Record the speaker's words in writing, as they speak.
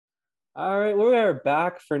All right, we are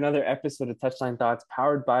back for another episode of Touchline Thoughts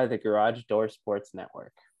powered by the Garage Door Sports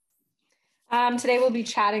Network. Today we'll be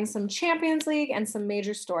chatting some Champions League and some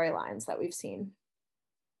major storylines that we've seen.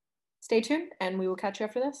 Stay tuned, and we will catch you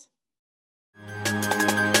after this.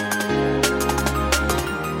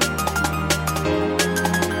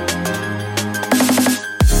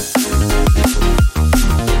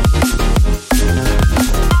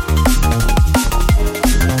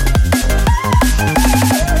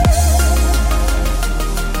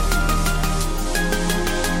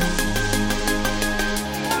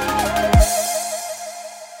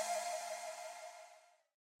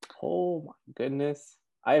 Oh my goodness.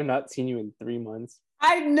 I have not seen you in 3 months.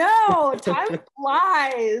 I know, time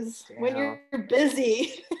flies when Yeah. you're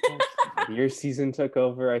busy. Your season took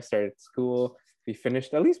over. I started school. We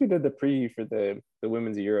finished, at least we did the preview for the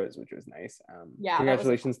Women's Euros, which was nice. Yeah,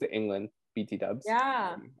 congratulations to England, BT Dubs.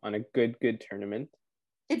 Yeah. On a good tournament.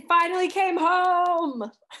 It finally came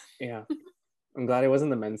home. Yeah. I'm glad it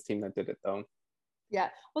wasn't the men's team that did it though. Yeah.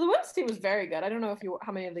 Well, the women's team was very good. I don't know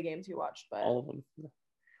how many of the games you watched, but all of them.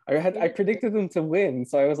 I predicted them to win,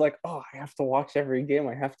 so I was like, oh, I have to watch every game.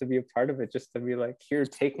 I have to be a part of it just to be like, here,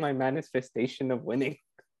 take my manifestation of winning.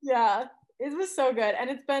 Yeah, it was so good, and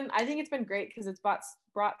I think it's been great because it's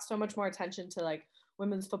brought so much more attention to like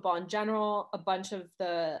women's football in general. A bunch of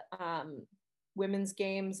the women's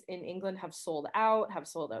games in England have sold out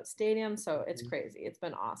stadiums, so it's crazy. It's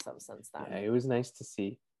been awesome since then. Yeah, it was nice to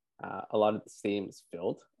see a lot of the stadiums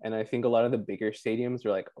filled, and I think a lot of the bigger stadiums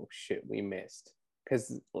were like, oh shit, we missed.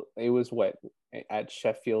 Because it was at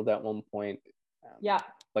Sheffield at one point.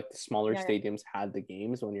 Like the smaller stadiums had the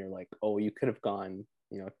games when you're like, oh, you could have gone,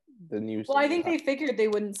 the news. Well, I think they figured they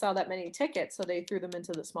wouldn't sell that many tickets, so they threw them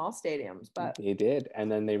into the small stadiums. But they did, and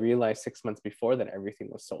then they realized 6 months before that everything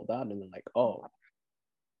was sold out, and they're like, oh,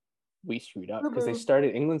 we screwed up because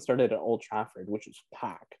England started at Old Trafford, which was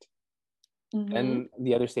packed. Mm-hmm. And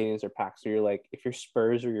the other stadiums are packed. So you're like, if you're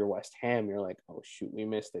Spurs or you're West Ham, you're like, oh shoot, we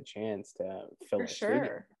missed a chance to fill our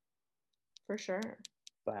stadium. For sure.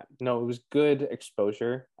 But no, it was good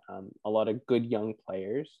exposure. A lot of good young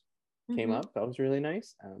players came up. That was really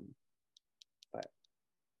nice. But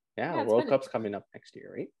yeah, World Cup's coming up next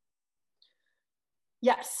year, right?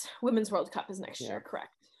 Yes, Women's World Cup is next year,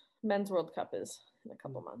 correct. Men's World Cup is in a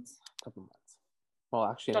couple months. Well,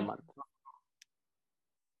 actually, in a month.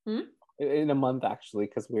 In a month, actually,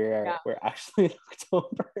 because we're actually in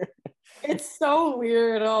October. It's so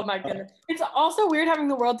weird. Oh my goodness. It's also weird having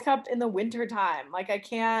the World Cup in the winter time. Like I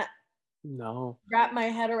can't wrap my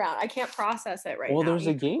head around. I can't process it right now. Well, there's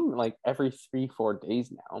a game like every 3-4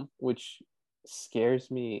 days now, which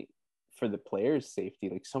scares me for the players' safety.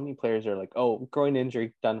 Like so many players are like, oh, groin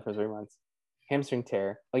injury, done for 3 months. Hamstring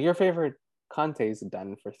tear. Like your favorite Conte's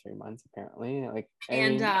done for 3 months, apparently.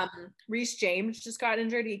 Reece James just got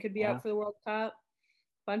injured. He could be out for the World Cup.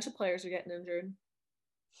 A bunch of players are getting injured.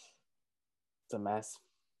 It's a mess.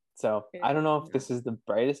 So I don't know if this is the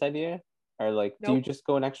brightest idea, or like, do you just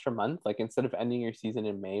go an extra month? Like instead of ending your season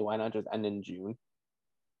in May, why not just end in June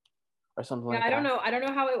or something like that? I don't know. I don't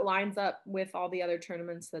know how it lines up with all the other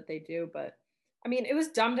tournaments that they do, but I mean, it was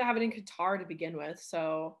dumb to have it in Qatar to begin with.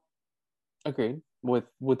 So agreed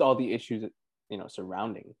with all the issues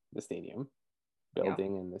surrounding the stadium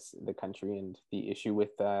building and the country, and the issue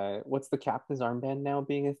with what's the captain's armband now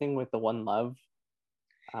being a thing with the One Love.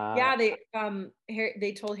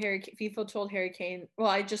 FIFA told Harry Kane. Well,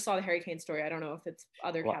 I just saw the Harry Kane story. I don't know if it's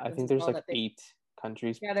other captains. I think there's like 8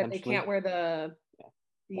 countries. Yeah, that they can't wear the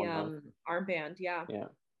armband. Yeah.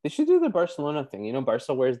 They should do the Barcelona thing.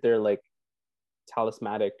 Barca wears their like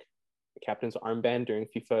talismanic captain's armband during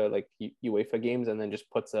FIFA like UEFA games, and then just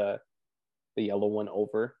puts the yellow one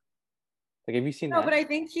over. Like, have you seen that? No, but I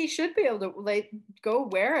think he should be able to like go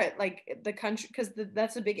wear it, like the country, because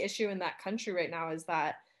that's a big issue in that country right now, is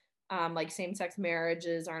that like same-sex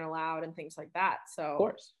marriages aren't allowed and things like that. So of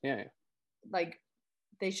course, yeah. Like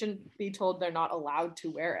they shouldn't be told they're not allowed to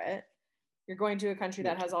wear it. You're going to a country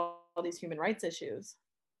that has all these human rights issues.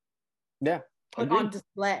 Yeah. Put on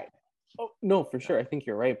display. Oh, no, for sure. I think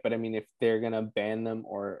you're right. But I mean, if they're going to ban them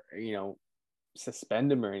or, suspend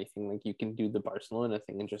them or anything, like you can do the Barcelona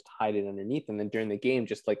thing and just hide it underneath. And then during the game,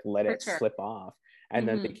 just like let it slip off. And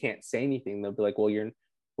then they can't say anything. They'll be like, well,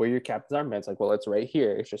 where your captain's armband? It's like, well, it's right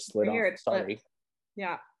here. It's just slid off. Sorry.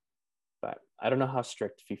 Yeah. But I don't know how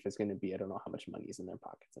strict FIFA is going to be. I don't know how much money is in their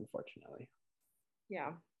pockets, unfortunately.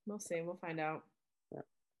 Yeah, we'll see. We'll find out. Yeah.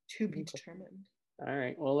 To be determined. All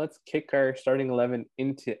right. Well, let's kick our starting 11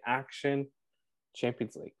 into action.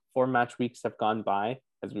 Champions League. 4 match weeks have gone by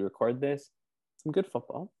as we record this. Some good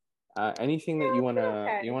football. Anything that you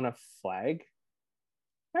wanna flag?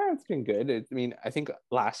 Yeah, it's been good. I mean, I think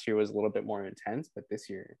last year was a little bit more intense, but this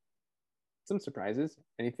year, some surprises.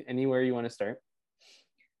 Anywhere you want to start?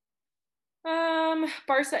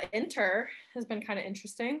 Barca Inter has been kind of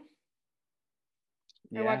interesting.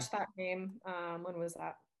 I Yeah, watched that game. When was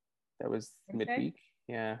that? that was Okay. midweek.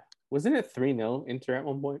 Yeah, wasn't it 3-0 Inter at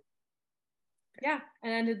one point? Yeah,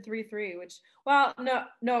 and ended 3-3, which, well,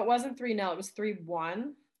 no, it wasn't 3-0. It was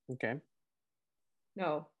 3-1. Okay,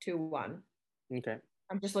 No, 2-1. okay,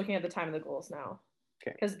 I'm just looking at the time of the goals now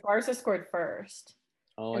okay. because Barca scored first,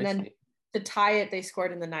 Oh, I and then see. to tie it, they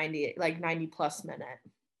scored in the 90 plus minute.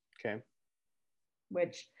 Okay.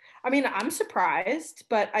 Which, I mean, I'm surprised,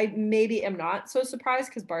 but I maybe am not so surprised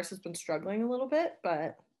because Barca's been struggling a little bit,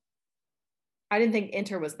 but I didn't think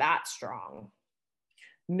Inter was that strong.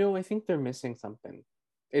 No, I think they're missing something.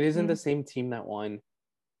 It isn't Mm-hmm. the same team that won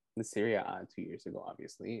the Serie A 2 years ago.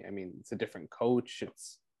 Obviously, I mean, it's a different coach.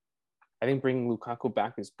 I think bringing Lukaku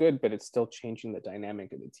back is good, but it's still changing the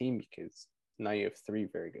dynamic of the team because now you have three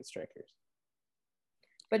very good strikers.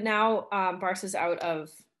 But now Barca's out of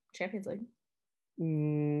Champions League,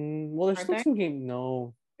 Well, there's aren't still they? some game.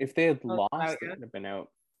 No, if they had Oh, it's not lost, out they yet. would have been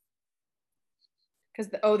out.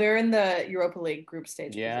 Because they're in the Europa League group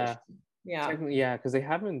stage Yeah, position. Yeah. technically, yeah, because they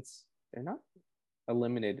haven't. They're not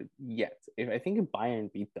eliminated yet. If I think if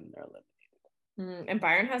Bayern beat them, they're eliminated. And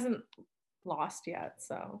Bayern hasn't lost yet,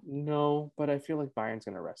 so No, but I feel like Bayern's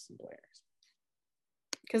gonna rest some players.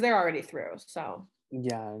 because they're already through. So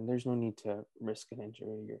Yeah, and there's no need to risk an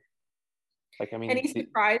injury. Or, like, I mean, any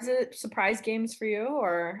surprise games for you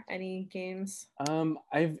or any games?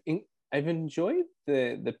 I've enjoyed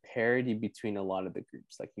the parity between a lot of the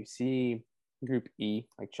groups. Like you see Group E,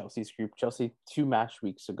 like Chelsea's group. Chelsea 2 match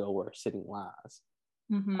weeks ago were sitting last.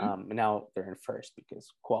 Mm-hmm. Now they're in first because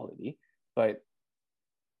quality. But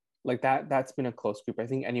like that's been a close group. I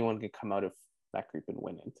think anyone could come out of that group and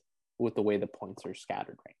win it with the way the points are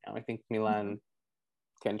scattered right now. I think Milan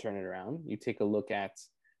can turn it around. You take a look at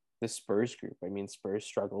the Spurs group. I mean, Spurs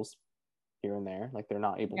struggles here and there. Like they're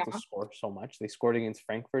not able to Yeah. score so much. They scored against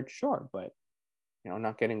Frankfurt, sure, but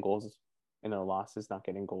not getting goals in their losses, not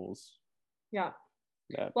getting goals. Yeah.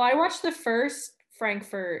 Yeah. Well, I watched the first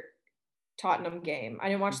Frankfurt Tottenham game. I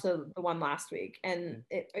didn't watch the one last week, and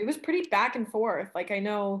it was pretty back and forth. Like I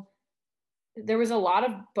know there was a lot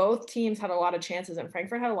of both teams had a lot of chances, and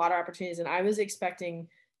Frankfurt had a lot of opportunities, and I was expecting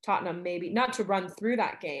Tottenham maybe not to run through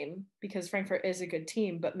that game because Frankfurt is a good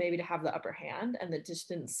team, but maybe to have the upper hand, and it just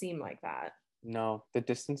didn't seem like that. No, the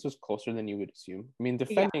distance was closer than you would assume. I mean, Yeah.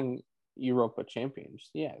 defending Europa champions,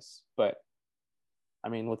 yes, but I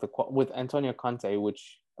mean, with Antonio Conte,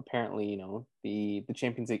 which apparently the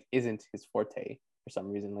Champions League isn't his forte for some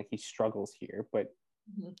reason. Like he struggles here, but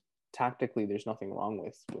tactically, there's nothing wrong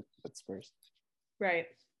with Spurs. Right.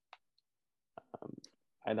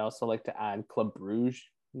 I'd also like to add Club Bruges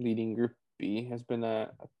leading Group B has been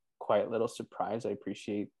a quiet little surprise. I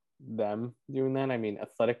appreciate them doing that. I mean,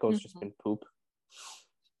 Atletico's just been poop.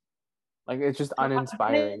 Like it's just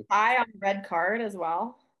uninspiring. Eye on red card as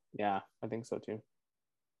well. Yeah, I think so too.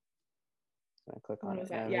 I click on it.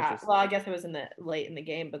 Yeah. Well, I guess it was late in the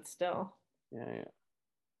game, but still. Yeah.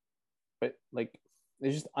 But like,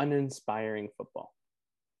 it's just uninspiring football.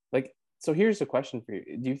 Like, so here's the question for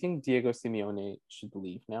you: do you think Diego Simeone should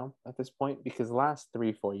leave now at this point? Because the last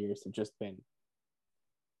 3-4 years have just been,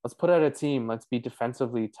 let's put out a team, let's be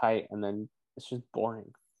defensively tight, and then it's just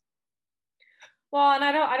boring. Well, and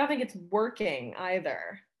I don't think it's working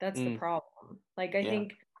either. That's the problem. Like I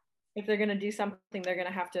think if they're going to do something, they're going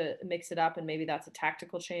to have to mix it up, and maybe that's a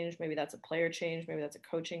tactical change, maybe that's a player change, maybe that's a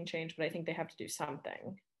coaching change, but I think they have to do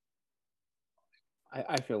something.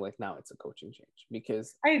 I feel like now it's a coaching change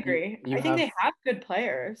because I agree. I think they have good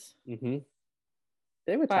players. Mm-hmm.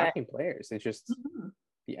 They have attacking players. It's just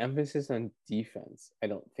the emphasis on defense. I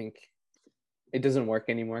don't think it doesn't work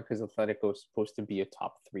anymore because Atletico is supposed to be a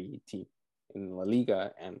top 3 team in La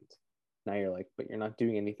Liga, and now you're like, but you're not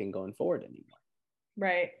doing anything going forward anymore.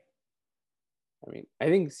 Right. I mean, I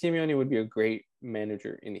think Simeone would be a great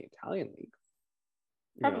manager in the Italian league.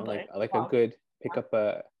 Probably. Like a good pick up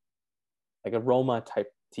a Roma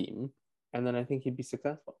type team, and then I think he'd be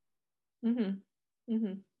successful. I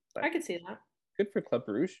could see that. Good for Club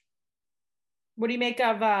Brugge. What do you make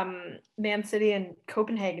of Man City and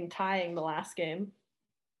Copenhagen tying the last game?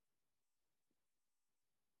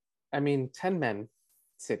 I mean, 10-man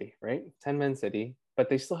City, right? 10-man City, but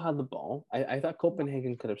they still had the ball. I thought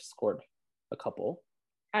Copenhagen could have scored a couple.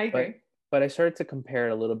 I agree. But I started to compare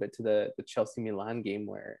it a little bit to the Chelsea-Milan game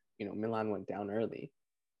where, Milan went down early.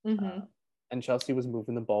 And Chelsea was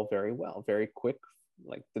moving the ball very well, very quick,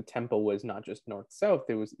 like the tempo was not just north south,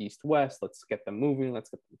 it was east west. Let's get them moving, let's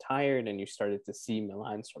get them tired, and you started to see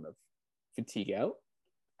Milan sort of fatigue out.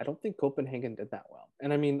 I don't think Copenhagen did that well.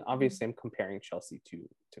 And I mean, obviously, I'm comparing Chelsea to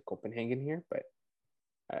Copenhagen here, but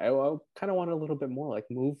I kind of want a little bit more, like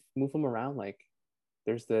move them around. Like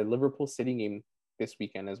there's the Liverpool City game this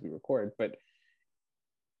weekend as we record, but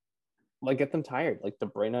like get them tired, like De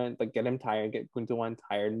Bruyne, like get him tired, get Gundogan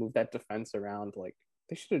tired, move that defense around. Like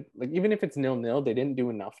they should have, like even if it's 0-0, they didn't do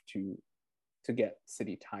enough to get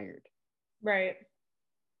City tired. Right.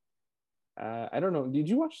 I don't know. Did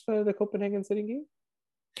you watch the Copenhagen City game?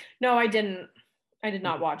 No, I didn't. I did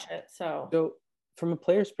not watch it. So from a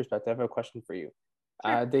player's perspective, I have a question for you.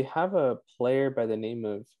 Sure. They have a player by the name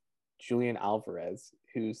of Julian Alvarez,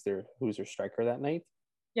 who's their striker that night.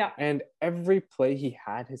 Yeah. And every play he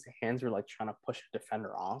had, his hands were like trying to push a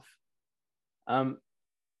defender off.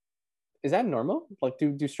 Is that normal? Like,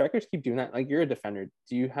 do strikers keep doing that? Like, you're a defender.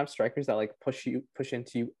 Do you have strikers that like push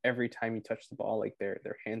into you every time you touch the ball? Like their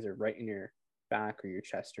hands are right in your back or your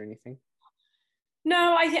chest or anything?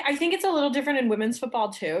 No, I think it's a little different in women's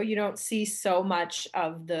football too. You don't see so much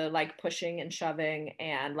of the like pushing and shoving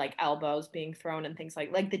and like elbows being thrown and things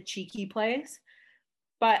like the cheeky plays.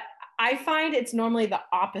 But I find it's normally the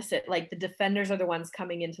opposite. Like the defenders are the ones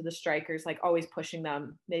coming into the strikers, like always pushing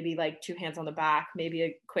them, maybe like 2 hands on the back, maybe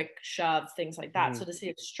a quick shove, things like that. Mm-hmm. So to see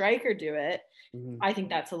a striker do it, I think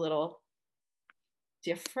that's a little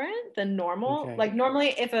different than normal. Okay. Like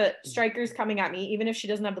normally if a striker's coming at me, even if she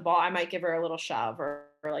doesn't have the ball, I might give her a little shove or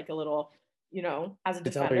like a little, as a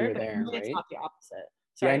defender. But there, right? It's not the opposite.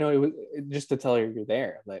 Sorry. Yeah, I know, it was just to tell her you're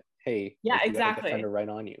there. Like, hey, yeah, like, exactly. Defender right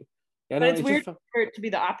on you. Yeah, but it's weird for it to be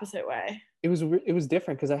the opposite way. It was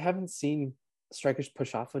different because I haven't seen strikers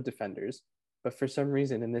push off of defenders, but for some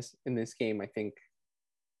reason in this game, I think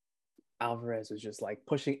Alvarez was just like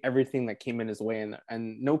pushing everything that came in his way,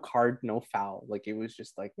 and no card, no foul. Like it was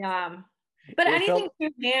just like, yeah. But anything 2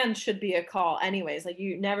 hands should be a call anyways. Like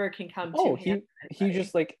you never can come 2 hands. He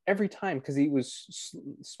just like every time, because he was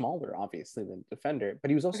smaller obviously than defender, but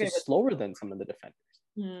he was also slower than some of the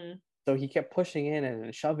defenders. So he kept pushing in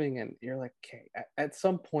and shoving, and you're like, okay, at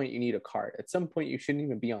some point you need a card. At some point you shouldn't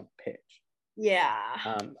even be on the pitch.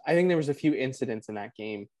 Yeah. I think there was a few incidents in that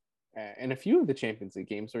game, and a few of the Champions League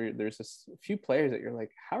games where there's a few players that you're like,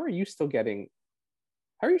 how are you still in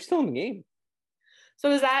the game? So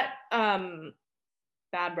is that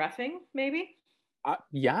bad reffing, maybe?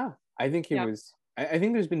 Yeah, I think it was. I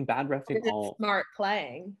think there's been bad reffing. Smart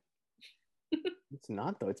playing. It's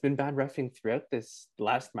not though. It's been bad reffing throughout this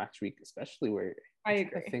last match week, especially where I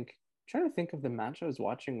agree. Trying to think of the match I was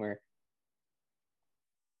watching where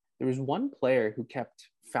there was one player who kept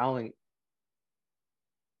fouling.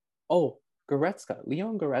 Oh,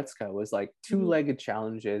 Leon Goretzka was like 2-legged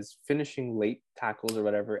challenges, finishing late tackles or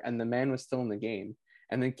whatever, and the man was still in the game.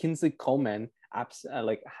 And then Kingsley Coman had a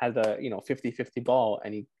 50-50 ball,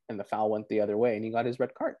 and the foul went the other way, and he got his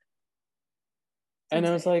red card. And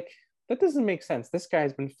I was like, that doesn't make sense. This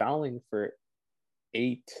guy's been fouling for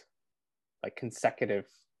 8 consecutive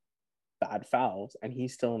bad fouls, and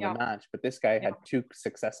he's still in the match. But this guy had 2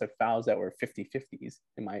 successive fouls that were 50-50s,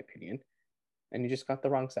 in my opinion, and he just got the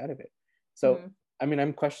wrong side of it. So, I mean,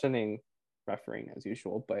 I'm questioning refereeing as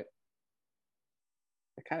usual, but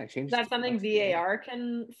it kind of changed. Is that something VAR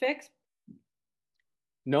can fix?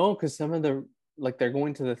 No, because some of the they're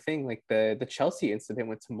going to the thing, like the Chelsea incident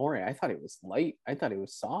with Tomori. I thought it was light. I thought it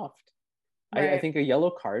was soft. Right. I think a yellow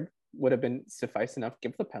card would have been suffice enough,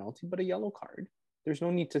 give the penalty, but a yellow card. There's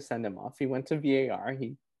no need to send him off. He went to VAR.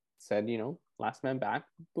 He said, last man back,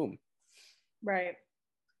 boom. Right.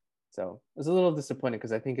 So I was a little disappointed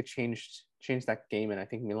because I think it changed that game, and I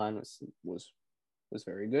think Milan was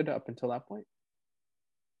very good up until that point.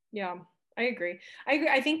 Yeah, I agree.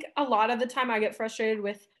 I think a lot of the time I get frustrated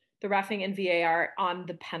with the reffing and VAR on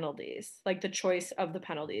the penalties, like the choice of the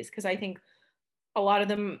penalties, because I think a lot of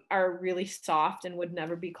them are really soft and would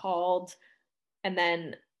never be called. And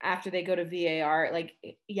then after they go to VAR,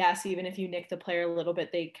 yes, even if you nick the player a little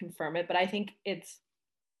bit, they confirm it. But I think it's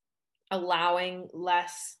allowing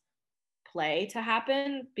less play to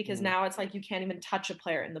happen, because now it's like you can't even touch a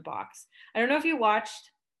player in the box. I don't know if you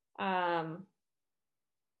watched, I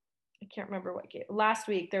can't remember what game. Last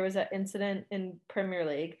week there was an incident in Premier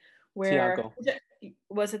League where Thiago.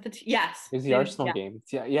 Was it yes, it was the Arsenal game.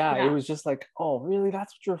 Yeah, it was just like, oh really,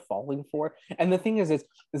 that's what you're falling for? And the thing is this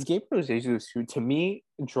Gabriel Jesus, who to me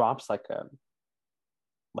drops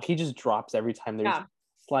he just drops every time there's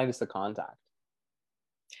slightest of contact.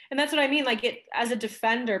 And that's what I mean, like, it as a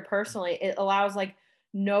defender personally, it allows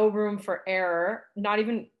no room for error, not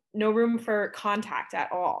even no room for contact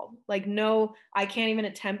at all. Like, no, I can't even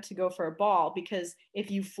attempt to go for a ball, because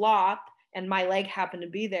if you flop and my leg happened to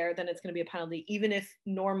be there, then it's going to be a penalty, even if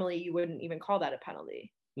normally you wouldn't even call that a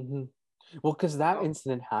penalty. Mm-hmm. Well, because that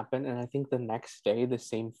incident happened, and I think the next day the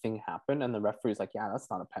same thing happened, and the referee's like, "Yeah, that's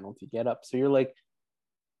not a penalty. Get up." So you're like,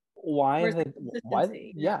 "Why Where's the the why?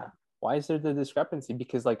 consistency? Yeah, why is there the discrepancy?"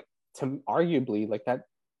 Because like to arguably like that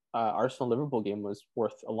Arsenal Liverpool game was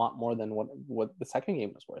worth a lot more than what the second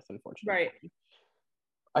game was worth. Unfortunately, Right.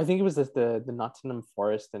 I think it was the Nottingham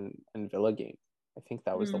Forest and Villa game. I think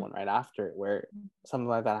that was the one right after it where something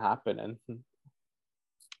like that happened, and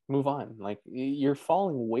move on. Like you're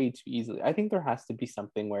falling way too easily. I think there has to be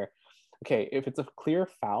something where, okay, if it's a clear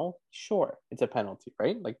foul, sure, it's a penalty,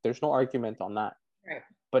 right? Like there's no argument on that. Right.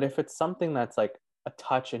 But if it's something that's like a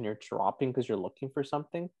touch and you're dropping because you're looking for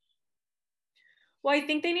something, well, I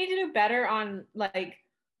think they need to do better on, like,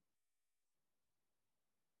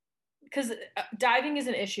 because diving is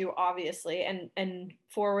an issue, obviously, and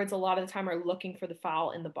forwards a lot of the time are looking for the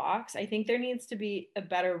foul in the box. I think there needs to be a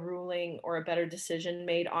better ruling or a better decision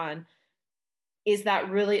made on, is that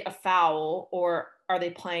really a foul, or are they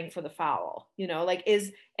playing for the foul? You know, like,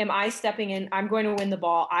 am I stepping in, I'm going to win the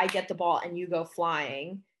ball, I get the ball and you go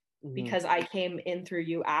flying because I came in through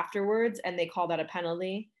you afterwards, and they call that a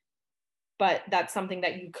penalty, but that's something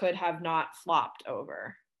that you could have not flopped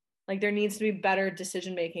over. Like, there needs to be better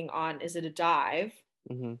decision making on, is it a dive?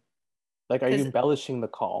 mm-hmm. Like, are you Because embellishing the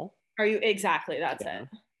call? are you, exactly, that's Yeah, it.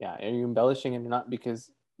 yeah. Are you embellishing it or not?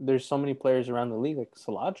 Because there's so many players around the league. Like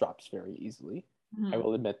Salah drops very easily. I Mm-hmm.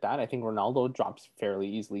 will admit that. I think Ronaldo drops fairly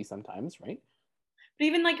easily sometimes, right? But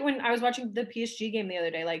even like when I was watching the PSG game the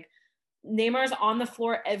other day, like, Neymar's on the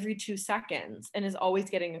floor every 2 seconds and is always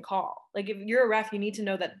getting a call. Like, if you're a ref, you need to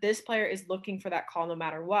know that this player is looking for that call no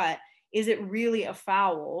matter what. Is it really a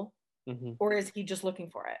foul, Mm-hmm. or is he just looking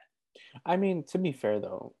for it? I mean, to be fair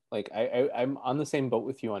though, like I'm on the same boat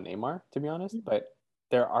with you on Neymar, to be honest, but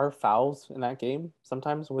there are fouls in that game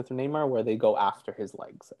sometimes with Neymar where they go after his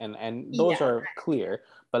legs and those Yeah. are clear,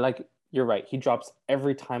 but like you're right, he drops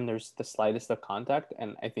every time there's the slightest of contact,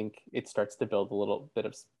 and I think it starts to build a little bit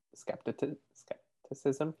of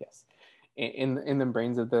skepticism, yes, in the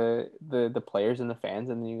brains of the players and the fans,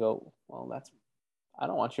 and then you go, well, that's I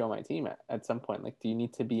don't want you on my team at some point. Like, do you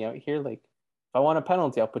need to be out here? Like, if I want a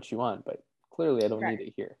penalty, I'll put you on, but clearly I don't Right. need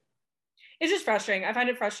it here. It's just frustrating. I find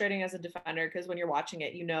it frustrating as a defender, because when you're watching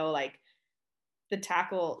it, you know, like, the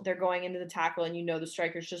tackle, they're going into the tackle, and you know the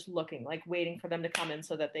striker's just looking, like, waiting for them to come in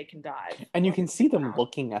so that they can dive. And you can see them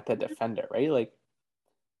looking at the defender, right? Like,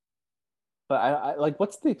 but I like,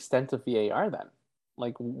 what's the extent of VAR then?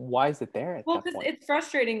 Like, why is it there at Well, that because point? it's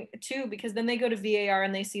frustrating too, because then they go to VAR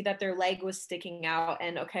and they see that their leg was sticking out,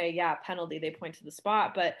 and okay, yeah, penalty, they point to the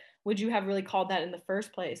spot. But would you have really called that in the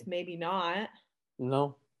first place? Maybe not.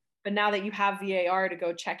 No. But now that you have VAR to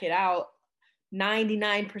go check it out,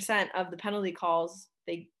 99% of the penalty calls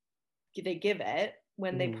they give it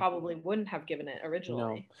when they Mm-hmm. probably wouldn't have given it No.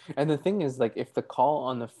 originally. And the thing is, like, if the call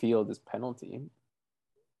on the field is penalty,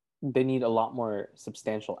 they need a lot more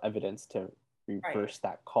substantial evidence to Right. reverse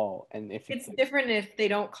that call. And if It's it's different if they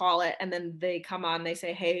don't call it and then they come on, they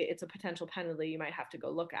say, hey, it's a potential penalty, you might have to go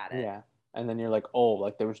look at it. yeah, and then you're like, oh,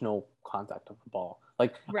 like there was no contact of the ball.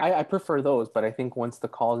 Like Right. I prefer those, but I think once the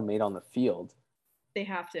call is made on the field, They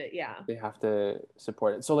have to, yeah. they have to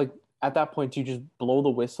support it. So like at that point, you just blow the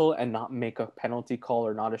whistle and not make a penalty call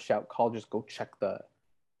or not a shout call. Just go check the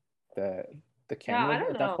the Yeah, camera I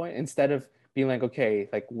don't at that know. point instead of being like, okay,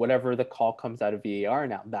 like whatever the call comes out of VAR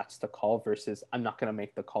now, that's the call. Versus I'm not gonna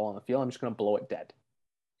make the call on the field. I'm just gonna blow it dead.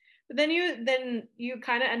 But then you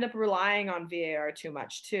kind of end up relying on VAR too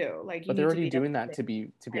much too. Like, you But they're need to already be able doing that to, to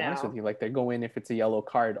be I honest with know. you. Like they go in if it's a yellow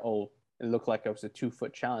card, oh, it looked like it was a 2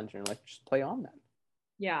 foot challenge, and you're like, just play on that.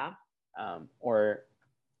 Yeah. Or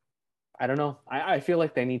I don't know. I feel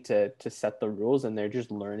like they need to set the rules, and they're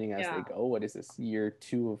just learning as they Yeah. go. What is this, year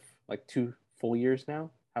two of like 2 full years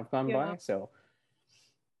now have gone Yeah. by? So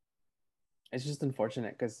it's just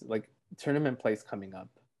unfortunate because like tournament plays coming up,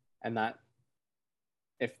 and that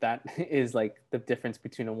if that is like the difference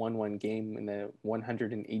between a 1-1 game in the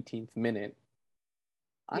 118th minute,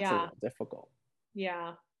 that's a Yeah. little difficult.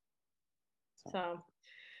 Yeah. So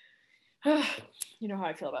So you know how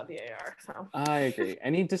I feel about VAR. So I agree.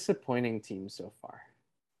 Any disappointing teams so far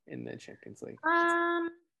in the Champions League?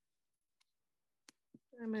 um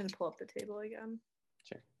I'm gonna pull up the table again.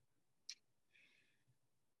 Sure.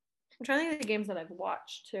 I'm trying to think of the games that I've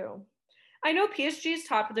watched too. I know PSG is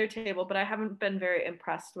top of their table, but I haven't been very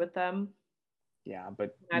impressed with them. Yeah,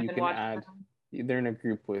 but I've you been can watching add them. they're in a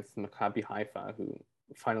group with Maccabi Haifa, who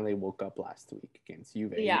finally woke up last week against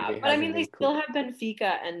Juve. Yeah, Juve but I mean, hasn't they been still clear. have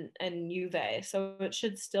Benfica and Juve, so it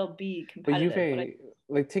should still be But competitive. Juve,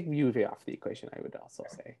 like take Juve off the equation, I would also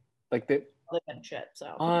say. Like the Shit,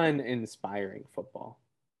 so uninspiring football.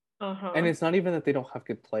 uh-huh. And it's not even that they don't have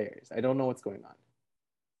good players. I don't know what's going on.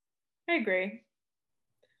 I agree.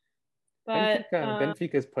 But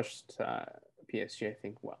Benfica's pushed PSG, I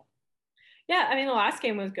think, well. Yeah, I mean the last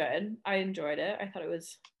game was good. I enjoyed it. I thought it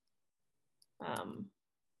was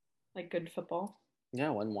like good football. Yeah,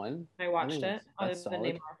 1-1. I watched it. Other That's than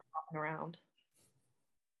solid. Neymar walking around.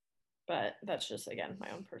 But that's just again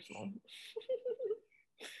my own personal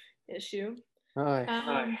issue.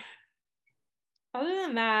 Other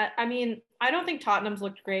than that, I mean, I don't think Tottenham's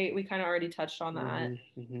looked great. We kind of already touched on that.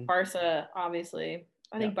 Barca, obviously.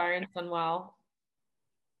 I think Bayern's done well.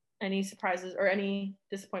 Any surprises or any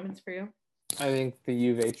disappointments for you? I think the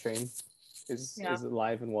Juve train is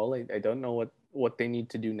alive and well. I don't know what they need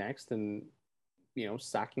to do next, and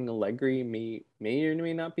sacking Allegri may or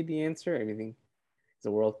may not be the answer. I mean, he's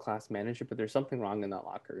a world-class manager, but there's something wrong in that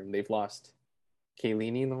locker room. They've lost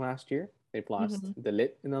Chiellini in the last year. They've lost De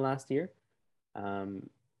Ligt in the last year.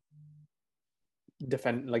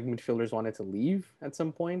 Midfielders wanted to leave at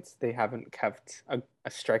some point. They haven't kept a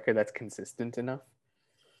striker that's consistent enough.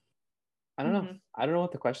 I don't know. I don't know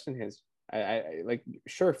what the question is. I like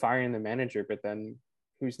sure firing the manager, but then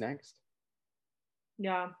who's next?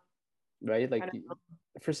 Yeah. Right? Like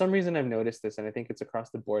for some reason I've noticed this, and I think it's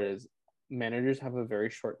across the board, is managers have a very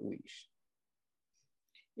short leash.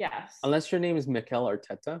 Yes. Unless your name is Mikel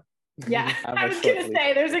Arteta. Yeah, I was gonna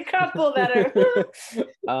say there's a couple that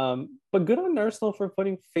are. But good on Arsenal for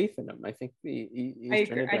putting faith in him. I think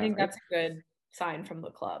I think that's a good sign from the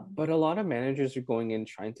club. But a lot of managers are going in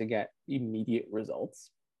trying to get immediate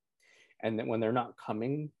results, and then when they're not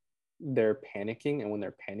coming, they're panicking, and when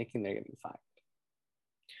they're panicking, they're getting fired.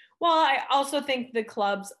 Well, I also think the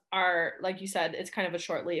clubs are, like you said, it's kind of a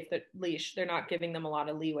short leash. They're not giving them a lot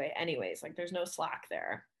of leeway anyways. Like there's no slack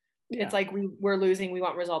there. Yeah. It's like we're losing. We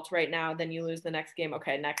want results right now. Then you lose the next game.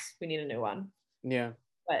 Okay, next we need a new one. Yeah.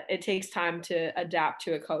 But it takes time to adapt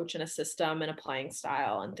to a coach and a system and a playing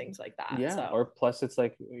style and things like that. Yeah. So. Or plus it's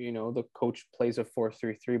like, the coach plays a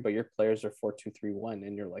 4-3-3, but your players are 4-2-3-1,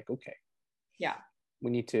 and you're like, okay. Yeah.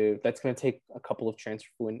 That's going to take a couple of transfer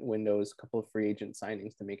windows, a couple of free agent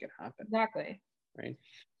signings to make it happen. Exactly. Right.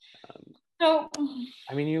 So,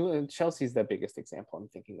 I mean, Chelsea's the biggest example I'm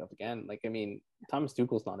thinking of again. Like, I mean, Thomas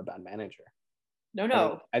Tuchel's not a bad manager.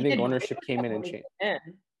 No. I think ownership came in and changed.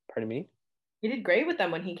 Pardon me? He did great with them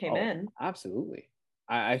when he came in. Absolutely.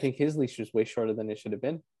 I think his leash was way shorter than it should have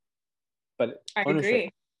been. But I agree.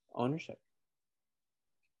 Ownership.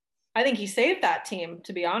 I think he saved that team,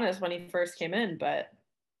 to be honest, when he first came in. But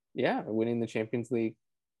yeah, winning the Champions League,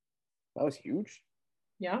 that was huge.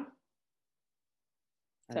 Yeah.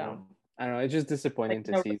 So I don't know. It's just disappointing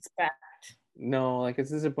to see. Respect. No, like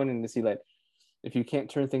it's disappointing to see that if you can't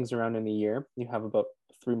turn things around in a year, you have about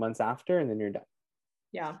 3 months after, and then you're done.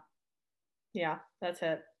 Yeah, that's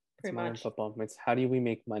it. Pretty much. Football. It's how do we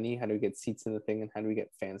make money? How do we get seats in the thing? And how do we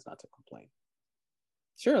get fans not to complain?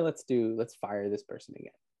 Sure, let's fire this person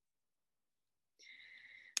again.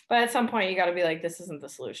 But at some point, you got to be like, this isn't the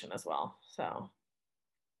solution as well. So.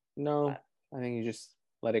 No, I think you just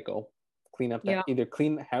let it go. Clean up that either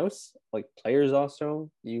clean the house, like players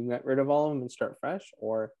also, you get rid of all of them and start fresh,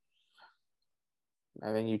 or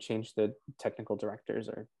I think you change the technical directors,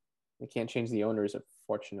 or you can't change the owners,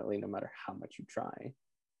 unfortunately, no matter how much you try.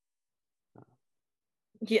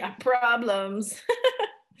 Yeah, problems.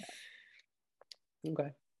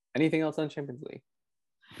 Okay. Anything else on Champions League?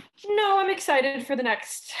 No, I'm excited for the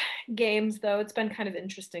next games, though. It's been kind of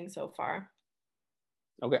interesting so far.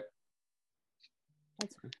 Okay.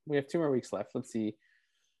 That's fine. We have 2 more weeks left. Let's see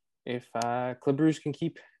if Club Brugge can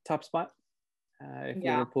keep top spot, if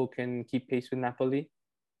Liverpool can keep pace with Napoli,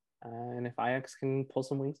 and if Ajax can pull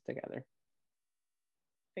some wings together.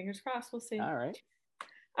 Fingers crossed. We'll see. All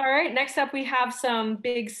right. Next up, we have some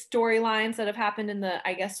big storylines that have happened in the,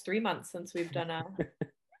 I guess, 3 months since we've done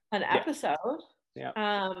an episode. Yeah.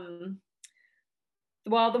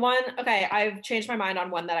 Well, I've changed my mind on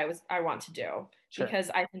one that I want to do because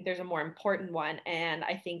I think there's a more important one, and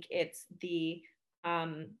I think it's the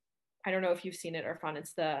I don't know if you've seen it, Irfan.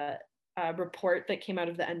 It's the report that came out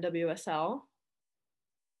of the NWSL.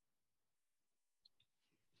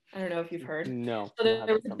 I don't know if you've heard. No. So there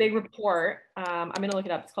was a big report. I'm going to look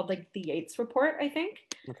it up. It's called like the Yates report, I think.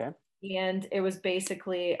 Okay. And it was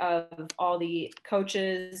basically of all the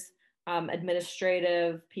coaches,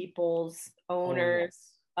 administrative peoples, owners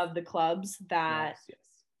of the clubs that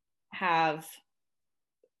have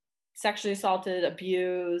sexually assaulted,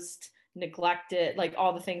 abused, neglected, like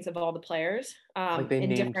all the things of all the players. Like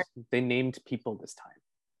they named people this time.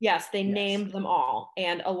 Yes, they named them all.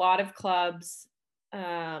 And a lot of clubs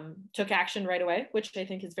took action right away, which I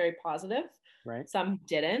think is very positive. Right. Some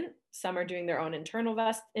didn't. Some are doing their own internal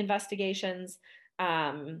investigations.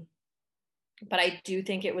 But I do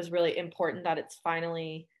think it was really important that it's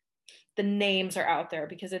finally, the names are out there,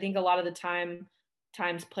 because I think a lot of the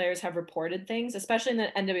times players have reported things, especially in the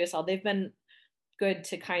NWSL. They've been good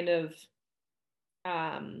to kind of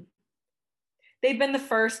they've been the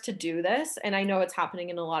first to do this, and I know it's happening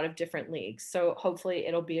in a lot of different leagues. So hopefully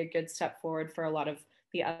it'll be a good step forward for a lot of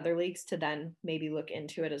the other leagues to then maybe look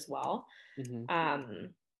into it as well.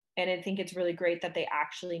 And I think it's really great that they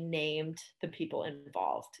actually named the people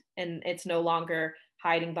involved, and it's no longer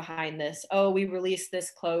hiding behind this, oh, we released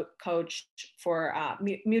this coach for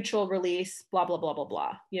mutual release, blah blah blah blah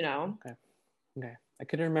blah, you know. Okay, I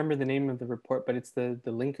couldn't remember the name of the report, but it's the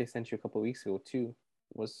link I sent you a couple of weeks ago too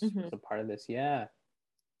was a part of this. Yeah,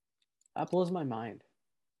 that blows my mind.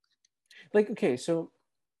 Like, okay, so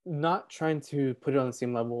not trying to put it on the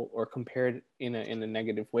same level or compare it in a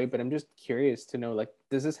negative way, but I'm just curious to know, like,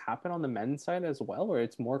 does this happen on the men's side as well, or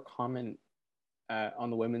it's more common on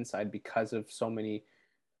the women's side because of so many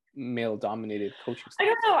male dominated coaching styles? I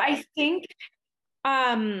don't know. I think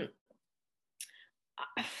I'm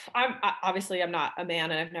not a man,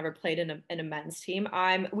 and I've never played in a men's team.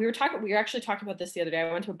 We were actually talking about this the other day.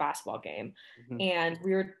 I went to a basketball game, and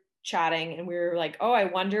we were chatting, and we were like, oh, I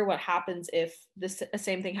wonder what happens if the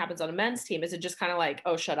same thing happens on a men's team. Is it just kind of like,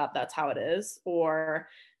 oh, shut up, that's how it is, or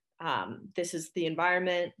this is the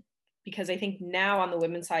environment? Because I think now on the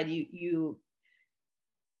women's side,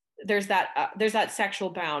 there's that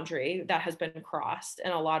sexual boundary that has been crossed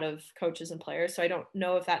in a lot of coaches and players. So I don't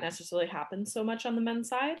know if that necessarily happens so much on the men's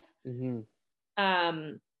side.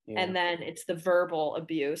 And then it's the verbal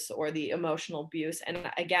abuse or the emotional abuse. And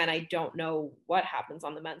again, I don't know what happens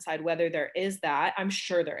on the men's side, whether there is that. I'm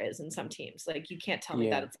sure there is in some teams. Like, you can't tell me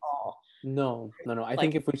that it's all. No. I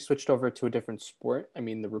think if we switched over to a different sport, I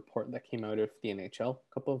mean, the report that came out of the NHL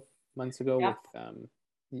a couple of months ago with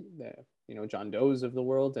the John Doe's of the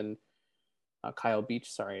world and Kyle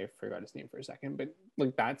Beach. Sorry, I forgot his name for a second. But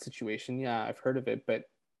like that situation, yeah, I've heard of it. But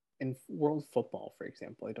in world football, for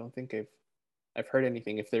example, I don't think I've heard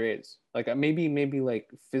anything. If there is, like, maybe like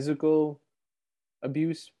physical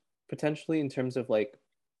abuse potentially in terms of like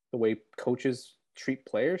the way coaches treat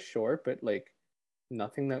players, sure, but like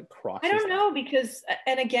nothing that crosses. I don't know, because,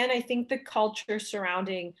 and again, I think the culture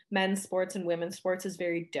surrounding men's sports and women's sports is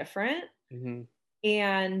very different.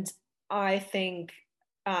 And I think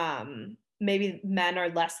maybe men are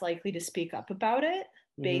less likely to speak up about it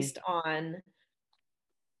based on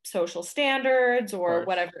social standards or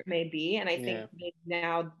whatever it may be. And I think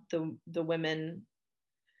now the women,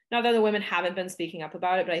 not that the women haven't been speaking up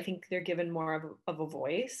about it, but I think they're given more of a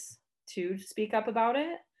voice to speak up about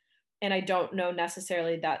it. And I don't know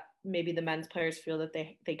necessarily that maybe the men's players feel that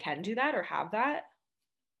they can do that or have that.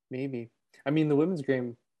 Maybe. I mean, the women's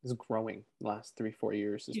game is growing the last 3-4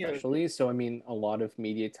 years, especially. So, I mean, a lot of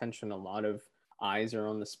media attention, a lot of eyes are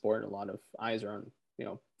on the sport, a lot of eyes are on,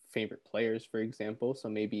 favorite players, for example. So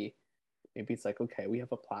maybe it's like, okay, we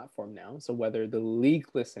have a platform now. So whether the league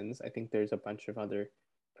listens, I think there's a bunch of other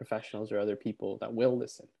professionals or other people that will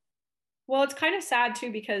listen. Well, it's kind of sad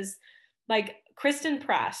too, because like Kristen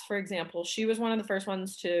Press, for example, she was one of the first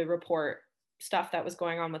ones to report stuff that was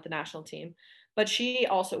going on with the national team, but she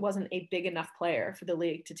also wasn't a big enough player for the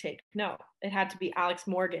league to take. No, it had to be Alex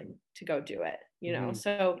Morgan to go do it,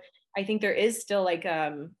 So I think there is still like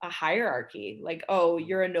a hierarchy, like, oh,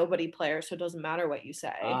 you're a nobody player, so it doesn't matter what you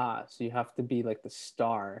say. So you have to be like the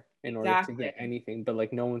star in order to get anything, but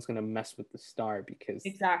like no one's going to mess with the star because.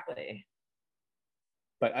 Exactly.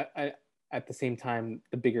 But I at the same time,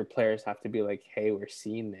 the bigger players have to be like, hey, we're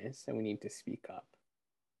seeing this and we need to speak up.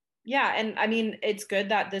 Yeah. And I mean, it's good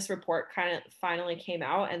that this report kind of finally came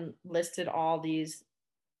out and listed all these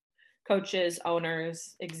coaches,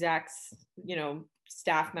 owners, execs,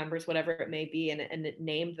 staff members, whatever it may be, and it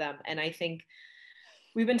named them. And I think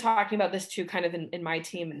we've been talking about this too, kind of in my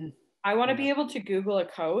team. I want to be able to Google a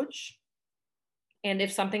coach. And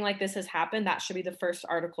if something like this has happened, that should be the first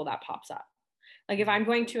article that pops up. Like, if I'm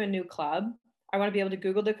going to a new club, I want to be able to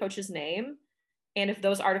Google the coach's name. And if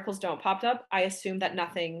those articles don't pop up, I assume that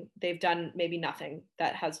they've done maybe nothing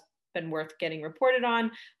that has been worth getting reported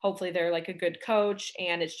on. Hopefully they're like a good coach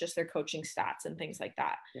and it's just their coaching stats and things like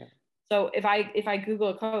that. Yeah. So if I Google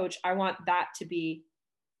a coach, I want that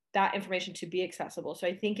information to be accessible. So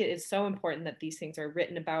I think it is so important that these things are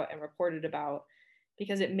written about and reported about,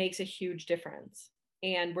 because it makes a huge difference.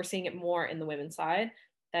 and we're seeing it more in the women's side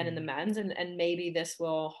than in the men's, and maybe this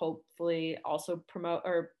will hopefully also promote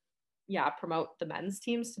the men's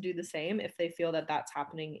teams to do the same if they feel that that's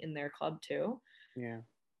happening in their club too. Yeah.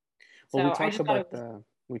 Well, so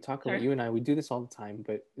we talk about you and I, we do this all the time,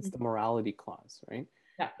 but it's the morality clause, right?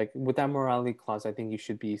 Yeah. Like with that morality clause, I think you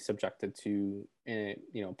should be subjected to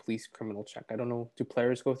police criminal check. I don't know, do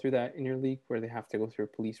players go through that in your league where they have to go through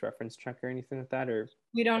a police reference check or anything like that? Or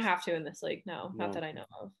we don't have to in this league, no, not that I know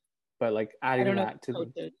of. But like adding that to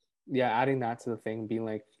the thing, being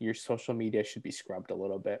like your social media should be scrubbed a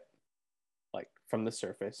little bit, like from the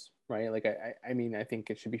surface, right? Like I mean, I think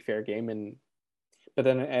it should be fair game, but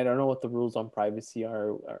then I don't know what the rules on privacy are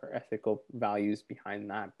or ethical values behind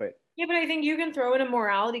that. But yeah, but I think you can throw in a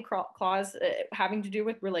morality clause having to do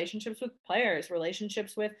with relationships with players,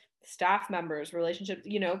 relationships with staff members, relationships,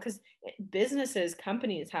 because businesses,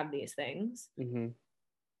 companies have these things. Mm-hmm.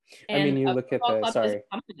 I mean, you look at the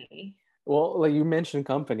company. Well, like you mentioned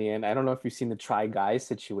company, and I don't know if you've seen the Try Guys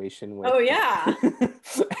situation with. Oh yeah,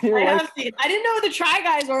 have seen. I didn't know who the Try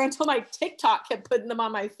Guys were until my TikTok kept putting them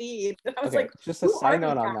on my feed. I was like, just a side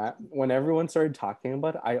note on that. When everyone started talking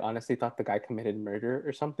about it, I honestly thought the guy committed murder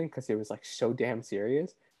or something because it was like so damn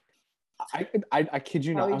serious. I kid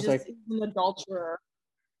you not. I was like, an adulterer.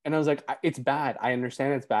 And I was like, it's bad. I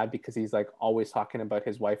understand it's bad because he's like always talking about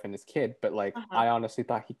his wife and his kid. But like, I honestly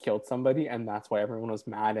thought he killed somebody, and that's why everyone was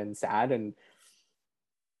mad and sad. And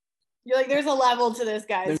you're like, there's a level to this,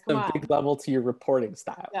 guys. There's a big level to your reporting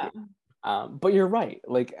style. Yeah. But you're right.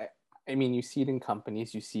 Like, I mean, you see it in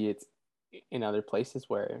companies, you see it in other places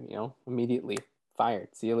where, immediately fired.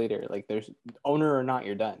 See you later. Like, there's owner or not,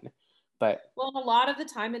 you're done. But a lot of the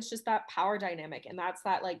time it's just that power dynamic, and that's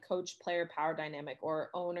that like coach player power dynamic,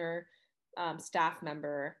 or owner staff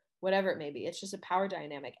member, whatever it may be. It's just a power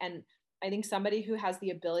dynamic. And I think somebody who has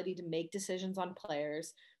the ability to make decisions on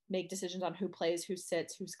players, make decisions on who plays, who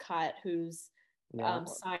sits, who's cut, who's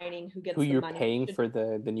signing, who gets who the you're money, paying for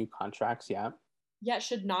the new contracts.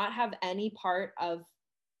 Should not have any part of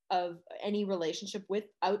any relationship with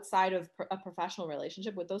outside of a professional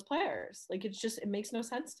relationship with those players. Like, it makes no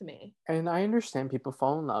sense to me. And I understand people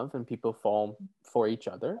fall in love and people fall for each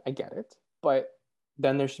other. I get it. But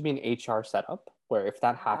then there should be an HR setup where if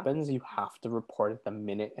that happens, you have to report it the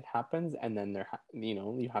minute it happens. And then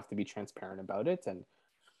you have to be transparent about it. And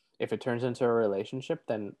if it turns into a relationship,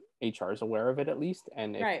 then HR is aware of it at least.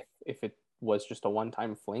 And if it was just a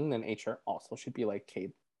one-time fling, then HR also should be like, okay,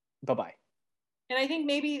 bye-bye. And I think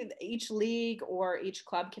maybe each league or each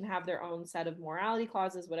club can have their own set of morality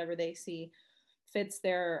clauses, whatever they see fits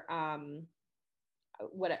their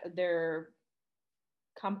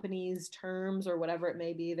company's terms, or whatever it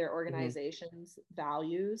may be, their organization's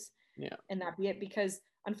values. Yeah. And that be it. Because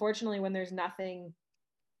unfortunately, when there's nothing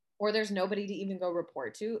or there's nobody to even go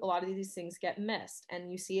report to, a lot of these things get missed.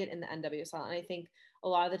 And you see it in the NWSL. And I think a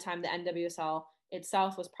lot of the time the NWSL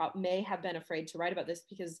itself may have been afraid to write about this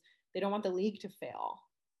because they don't want the league to fail,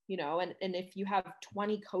 and if you have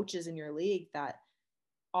 20 coaches in your league that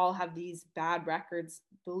all have these bad records,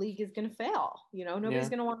 the league is going to fail. Nobody's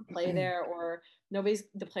going to want to play there, or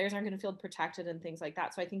the players aren't going to feel protected and things like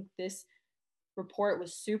that. So I think this report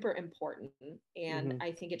was super important, and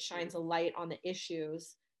I think it shines a light on the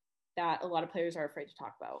issues that a lot of players are afraid to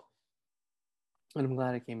talk about. And I'm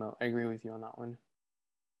glad it came out. I agree with you on that one.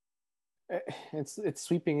 It's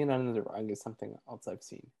sweeping it under the rug is something else I've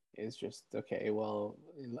seen. Is just, okay, well,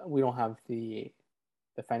 we don't have the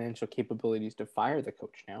financial capabilities to fire the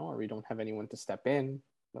coach now, or we don't have anyone to step in.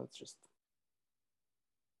 Let's just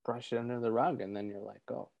brush it under the rug. And then you're like,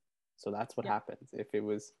 oh, so that's what happens. If it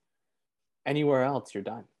was anywhere else, you're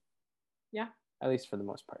done. Yeah. At least for the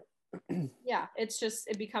most part. Yeah. It's just,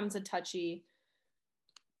 it becomes a touchy.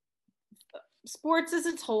 Sports is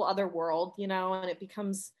its whole other world, and it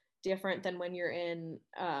becomes different than when you're in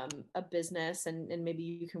a business and maybe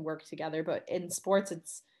you can work together. But in sports,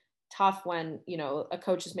 it's tough when a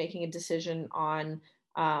coach is making a decision on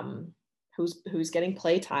who's getting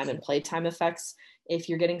playtime, and playtime affects if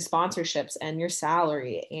you're getting sponsorships and your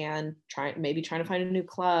salary, and trying to find a new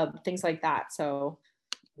club, things like that. So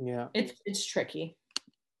yeah, it's tricky.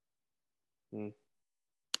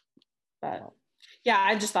 But yeah,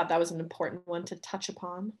 I just thought that was an important one to touch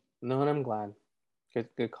upon. No, and I'm glad.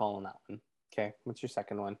 Good call on that one. Okay, what's your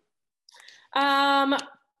second one?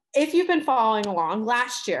 If you've been following along, I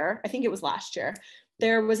think it was last year,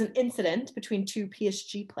 there was an incident between two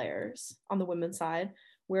PSG players on the women's side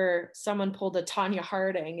where someone pulled a Tanya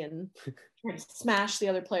Harding and tried to smash the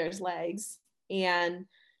other player's legs. And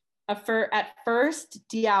At first,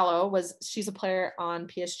 Diallo she's a player on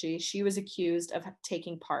PSG. She was accused of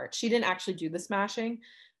taking part. She didn't actually do the smashing,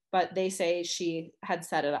 but they say she had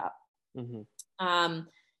set it up.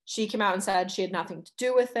 She came out and said she had nothing to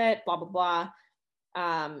do with it, blah, blah, blah.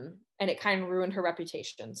 And it kind of ruined her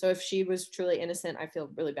reputation. So if she was truly innocent, I feel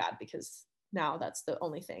really bad because now that's the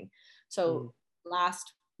only thing. So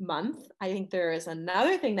last month, I think there is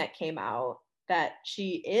another thing that came out that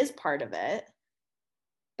she is part of it.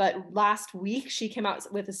 But last week she came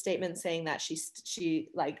out with a statement saying that she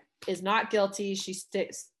like is not guilty. She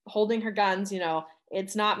sticks holding her guns,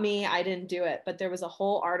 it's not me. I didn't do it. But there was a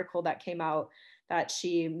whole article that came out that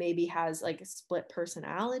she maybe has like a split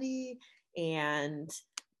personality, and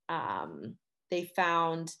they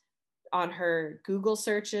found on her Google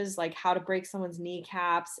searches like how to break someone's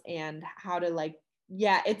kneecaps and how to like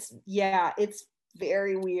it's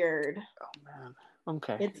very weird. Oh man.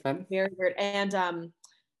 Okay. It's very weird. And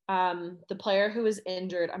the player who was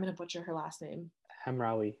injured, I'm going to butcher her last name.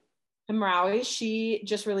 Hamraoui, she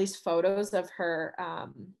just released photos of her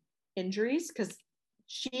injuries because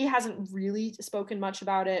she hasn't really spoken much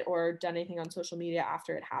about it or done anything on social media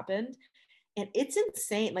after it happened. And it's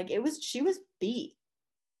insane. Like she was beat.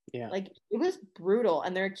 Yeah. Like it was brutal.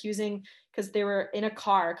 And they're accusing, because they were in a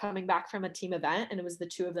car coming back from a team event and it was the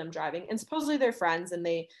two of them driving and supposedly they're friends, and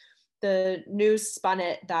the news spun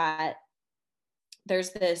it that there's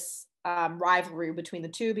this rivalry between the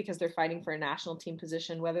two because they're fighting for a national team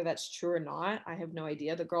position. Whether that's true or not, I have no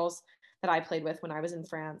idea. The girls that I played with when I was in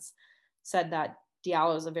France said that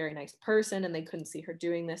Diallo is a very nice person and they couldn't see her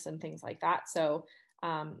doing this and things like that. So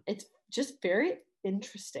it's just very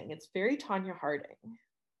interesting. It's very Tonya Harding.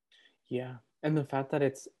 Yeah. And the fact that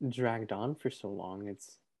it's dragged on for so long,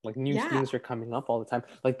 it's like new things are coming up all the time.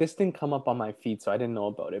 Like this didn't come up on my feed, so I didn't know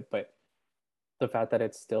about it, but the fact that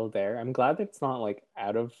it's still there, I'm glad that it's not like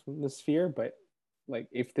out of the sphere, but like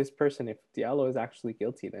if Diallo is actually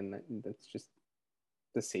guilty, then that's just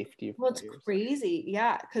the safety of players. It's crazy.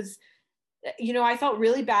 Yeah. Because I felt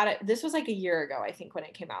really bad this was like a year ago, I think, when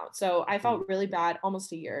it came out. So I felt really bad,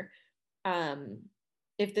 almost a year.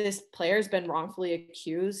 If this player's been wrongfully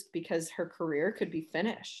accused, because her career could be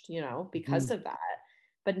finished, because of that.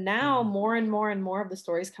 But now more and more and more of the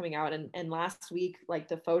stories coming out. And last week, like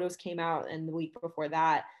the photos came out, and the week before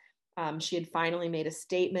that, she had finally made a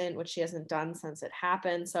statement, which she hasn't done since it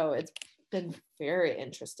happened. So it's been very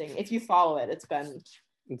interesting. If you follow it, it's been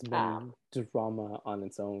drama on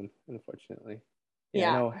its own, unfortunately.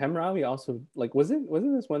 Yeah. No, Hamraoui also, like, wasn't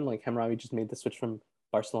this when like Hamraoui just made the switch from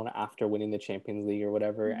Barcelona after winning the Champions League or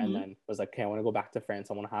whatever, and then was like, okay, I want to go back to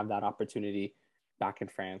France. I want to have that opportunity back in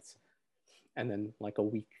France. And then like a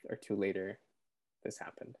week or two later, this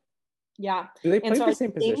happened. Yeah. Do they play the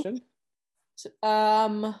same position?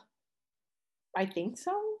 I think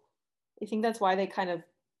so. I think that's why they kind of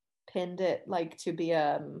pinned it like to be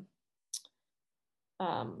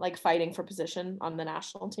like fighting for position on the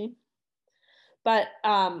national team. But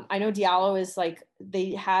I know Diallo is like,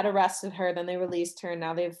 they had arrested her, then they released her, and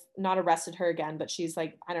now they've not arrested her again, but she's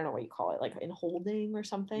like, I don't know what you call it, like in holding or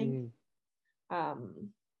something.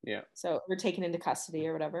 Yeah. So we're taken into custody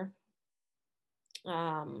or whatever.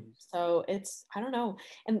 So it's, I don't know.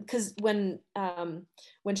 And because when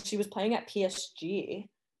she was playing at PSG,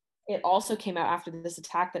 it also came out after this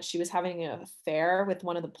attack that she was having an affair with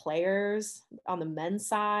one of the players on the men's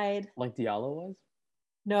side. Like Diallo was?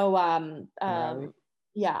 No,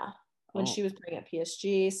 yeah, when she was playing at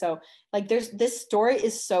PSG. So like this story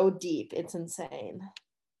is so deep, it's insane.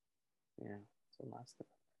 Yeah, so massive.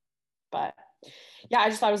 But yeah, I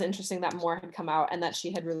just thought it was interesting that more had come out and that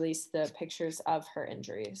she had released the pictures of her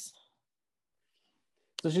injuries.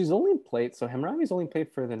 So Hamraoui's only played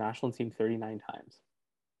for the national team 39 times.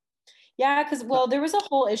 Yeah, because there was a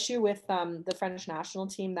whole issue with the French national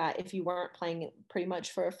team that if you weren't playing pretty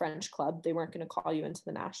much for a French club, they weren't going to call you into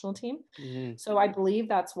the national team. So I believe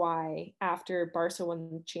that's why after Barca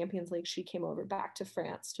won the Champions League, she came over back to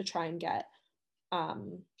France to try and get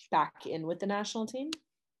back in with the national team.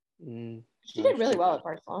 She did really well at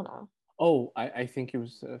Barcelona. Oh, I think he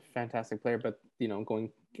was a fantastic player, but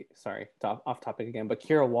off topic again, but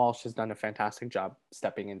Keira Walsh has done a fantastic job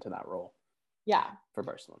stepping into that role. Yeah. For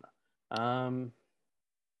Barcelona.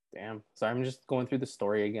 Damn. So I'm just going through the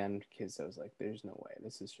story again because I was like, there's no way.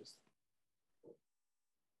 This is just.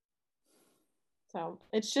 So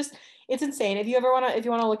it's insane. If you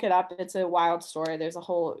want to look it up, it's a wild story.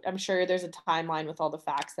 I'm sure there's a timeline with all the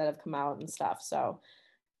facts that have come out and stuff. So,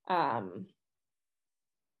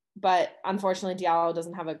 but unfortunately Diallo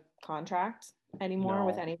doesn't have a contract anymore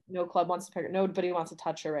with no club wants to pick her. Nobody wants to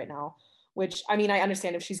touch her right now which I mean, I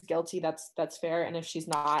understand if she's guilty, that's fair. And if she's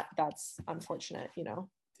not, that's unfortunate, you know?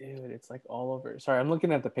 Dude, it's like all over. Sorry, I'm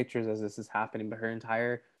looking at the pictures as this is happening, but her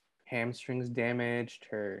entire hamstrings damaged,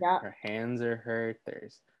 her hands are hurt.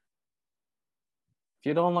 There's if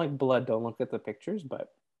you don't like blood, don't look at the pictures, but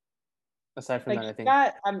aside from like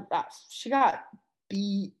that, I think she got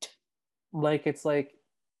beat. Like it's like,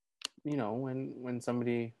 you know, when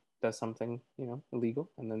somebody does something, you know, illegal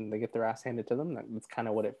and then they get their ass handed to them, that's kind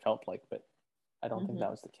of what it felt like, but I don't think that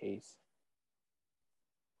was the case.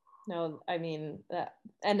 No, I mean that,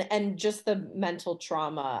 and just the mental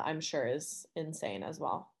trauma, I'm sure, is insane as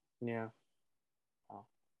well. Yeah. Wow.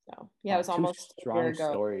 So yeah, it was almost a year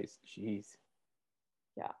ago. Stories. Jeez.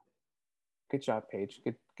 Yeah. Good job, Paige.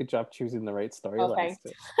 Good job choosing the right storylines.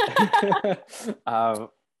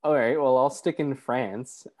 All right. Well, I'll stick in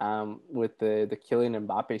France with the Kylian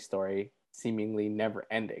Mbappe story seemingly never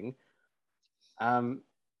ending. Can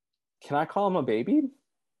I call him a baby?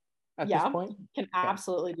 At this point, can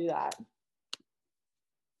absolutely do that.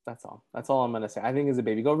 That's all. That's all I'm gonna say. I think as a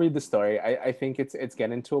baby, go read the story. I think it's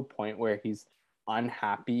getting to a point where he's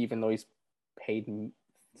unhappy, even though he's paid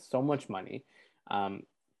so much money.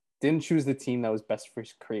 Didn't choose the team that was best for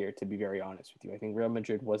his career, to be very honest with you. I think Real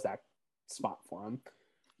Madrid was that spot for him.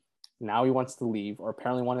 Now he wants to leave, or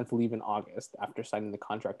apparently wanted to leave in August after signing the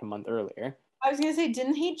contract a month earlier. I was gonna say,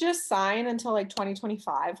 didn't he just sign until like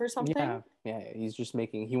 2025 or something? Yeah. He's just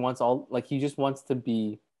he just wants to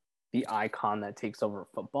be the icon that takes over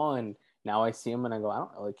football. And now I see him and I go, I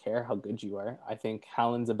don't really care how good you are. I think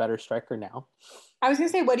Haaland's a better striker now. I was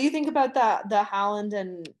gonna say, what do you think about the Haaland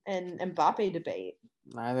and Mbappe debate?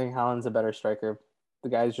 I think Haaland's a better striker. The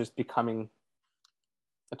guy's just becoming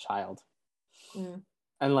a child.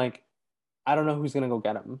 And like, I don't know who's gonna go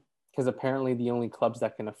get him, because apparently the only clubs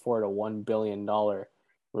that can afford a $1 billion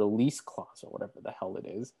release clause or whatever the hell it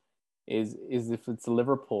is if it's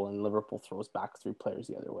Liverpool, and Liverpool throws back 3 players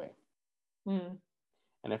the other way.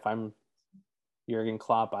 And if I'm Jurgen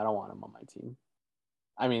Klopp, I don't want him on my team.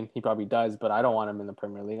 I mean, he probably does, but I don't want him in the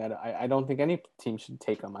Premier League. I don't think any team should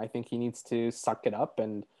take him. I think he needs to suck it up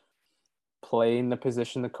and play in the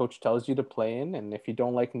position the coach tells you to play in. And if you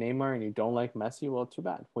don't like Neymar and you don't like Messi, well, too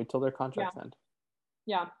bad. Wait till their contracts end.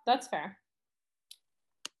 Yeah, that's fair.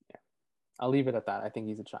 Yeah, I'll leave it at that. I think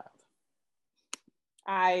he's a child.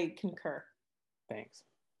 I concur. Thanks.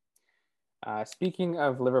 Speaking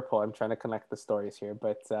of Liverpool, I'm trying to connect the stories here,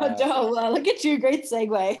 but look at you, great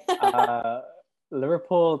segue.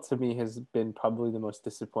 Liverpool to me has been probably the most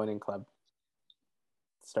disappointing club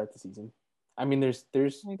to start the season. I mean, there's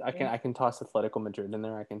I can toss Atletico Madrid in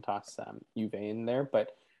there, I can toss Juve in there, but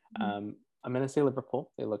I'm gonna say Liverpool.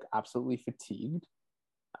 They look absolutely fatigued.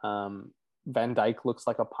 Van Dijk looks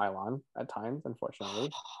like a pylon at times,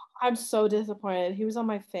 unfortunately. I'm so disappointed. He was on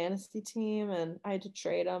my fantasy team and I had to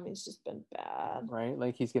trade him. He's just been bad. Right?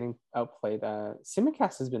 Like he's getting outplayed.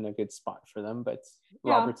 Tsimikas has been a good spot for them, but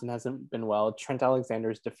Robertson hasn't been well. Trent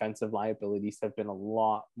Alexander's defensive liabilities have been a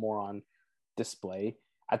lot more on display.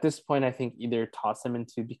 At this point, I think either toss him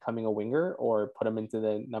into becoming a winger or put him into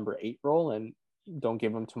the number 8 role and don't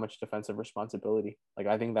give him too much defensive responsibility. Like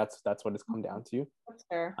I think that's what it's come down to. That's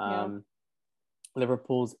fair.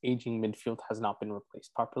 Liverpool's aging midfield has not been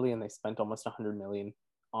replaced properly, and they spent almost 100 million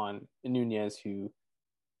on Nunez, who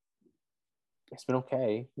it's been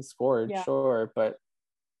okay. He scored, sure, but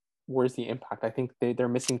where's the impact? I think they're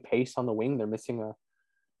missing pace on the wing. They're missing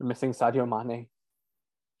Sadio Mane.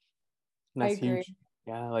 And that's huge.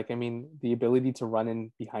 Yeah, like I mean, the ability to run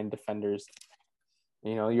in behind defenders.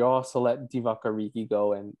 You know, you also let Divock Origi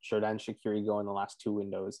go and Xherdan Shaqiri go in the last 2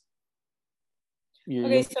 windows.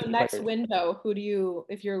 So next window, who do you,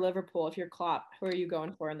 if you're Liverpool, if you're Klopp, who are you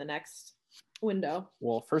going for in the next window?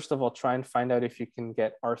 Well, first of all, try and find out if you can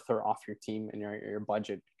get Arthur off your team and your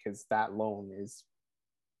budget, because that loan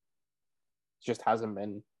just hasn't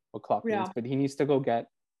been what Klopp needs. But he needs to go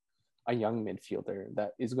get a young midfielder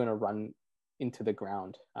that is going to run into the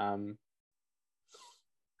ground.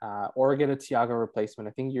 Or get a Thiago replacement.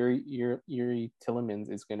 I think Yuri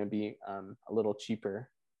Tillemans is going to be a little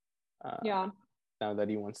cheaper. Now that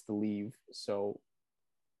he wants to leave, so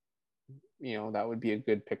you know that would be a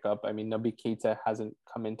good pickup. I mean, Naby Keita hasn't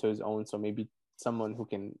come into his own, so maybe someone who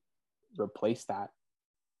can replace that.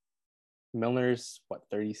 Milner's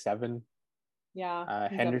 37. Yeah.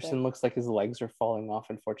 Henderson looks like his legs are falling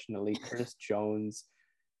off, unfortunately. Curtis Jones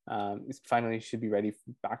finally should be ready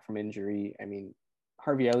back from injury. I mean,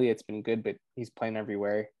 Harvey Elliott's been good, but he's playing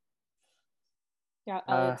everywhere. Yeah,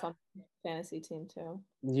 Elliott's on fantasy team too.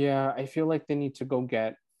 Yeah, I feel like they need to go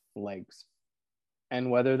get legs.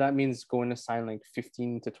 And whether that means going to sign like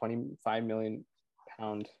 15 to 25 million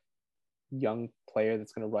pound young player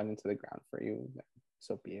that's going to run into the ground for you,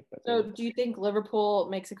 so be it. But so do you think Liverpool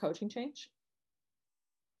makes a coaching change?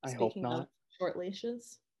 I hope not. Of short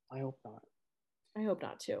leashes. I hope not. I hope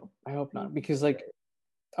not too. I hope not, because like,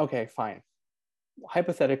 okay, fine.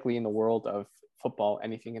 Hypothetically, in the world of football,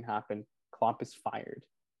 anything can happen. Klopp is fired.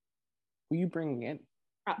 Who are you bringing in?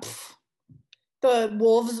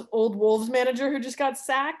 The old Wolves manager who just got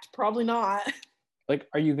sacked? Probably not. Like,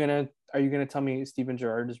 are you gonna tell me Steven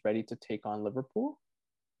Gerrard is ready to take on Liverpool?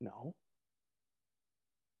 No.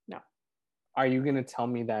 Are you gonna tell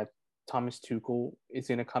me that Thomas Tuchel is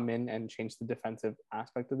gonna come in and change the defensive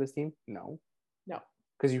aspect of this team? No.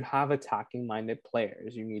 Because you have attacking minded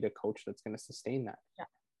players. You need a coach that's gonna sustain that. Yeah.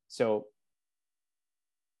 So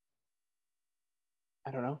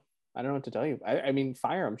I don't know. I don't know what to tell you. I mean,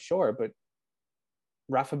 fire him, sure, but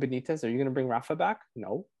Rafa Benitez, are you gonna bring Rafa back?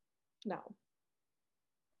 No.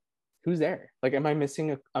 Who's there? Like, am I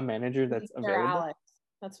missing a manager that's available? Sir Alex.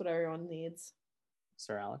 That's what everyone needs.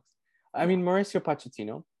 Sir Alex. I mean, Mauricio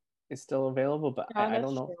Pochettino is still available, but I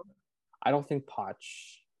don't know. True. I don't think Poch.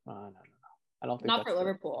 No. I don't think not for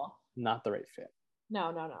Liverpool. Not the right fit.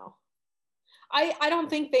 No. I don't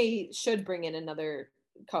think they should bring in another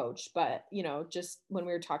coach, but you know, just when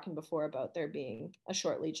we were talking before about there being a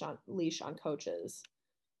short leash on coaches,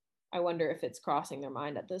 I wonder if it's crossing their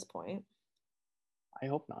mind at this point. I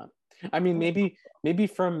hope not. I mean, maybe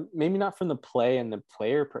not from the play and the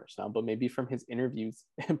player personnel, but maybe from his interviews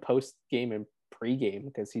post game and pre-game,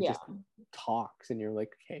 because he just talks and you're like,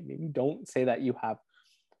 okay, maybe don't say that you have,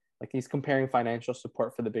 like, he's comparing financial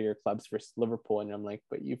support for the bigger clubs versus Liverpool, and I'm like,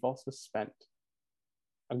 but you've also spent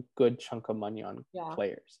a good chunk of money on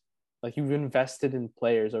players. Like, you've invested in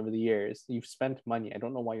players over the years. You've spent money. I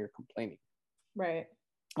don't know why you're complaining. Right.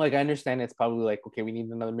 Like, I understand it's probably like, okay, we need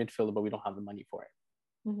another midfielder, but we don't have the money for it.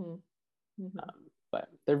 But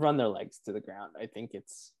they've run their legs to the ground. I think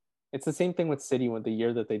it's the same thing with City. When the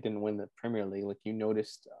year that they didn't win the Premier League, like, you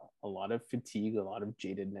noticed a lot of fatigue, a lot of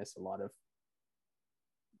jadedness, a lot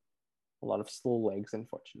of slow legs,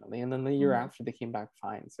 unfortunately. And then the year after, they came back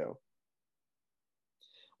fine. So,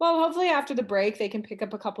 well, hopefully after the break, they can pick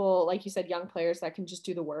up a couple, like you said, young players that can just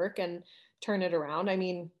do the work and turn it around. I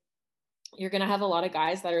mean, you're going to have a lot of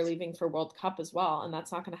guys that are leaving for World Cup as well, and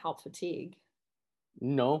that's not going to help fatigue.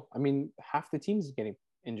 No, I mean, half the teams is getting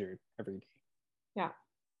injured every day. Yeah.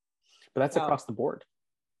 But that's across the board.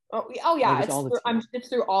 Oh yeah, like, it's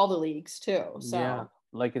through all the leagues too. So yeah,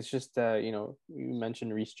 like, it's just you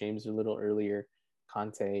mentioned Reece James a little earlier,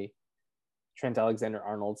 Conte, Trent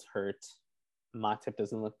Alexander-Arnold's hurt, Matip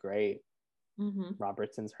doesn't look great,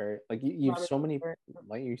 Robertson's hurt. Like, you have so many,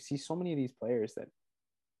 like, you see so many of these players that,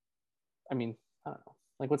 I mean, I don't know,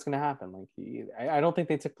 like, what's going to happen? Like, I don't think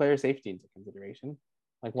they took player safety into consideration.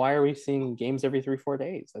 Like, why are we seeing games every 3-4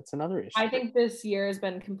 days? That's another issue. I think this year has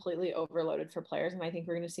been completely overloaded for players, and I think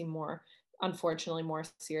we're going to see unfortunately, more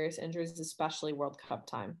serious injuries, especially World Cup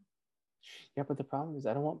time. Yeah, but the problem is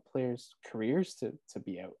I don't want players' careers to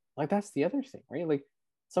be out. Like, that's the other thing, right? Like,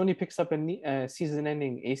 somebody picks up a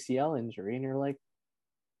season-ending ACL injury, and you're like,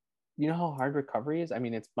 you know how hard recovery is? I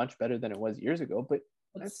mean, it's much better than it was years ago, but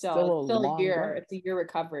it's still a year. Run. It's a year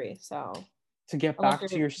recovery, so to get back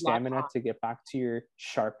to your stamina, to get back to your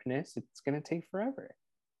sharpness, it's gonna take forever.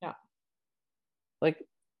 Yeah. Like,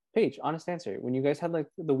 Paige, honest answer. When you guys had like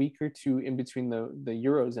the week or two in between the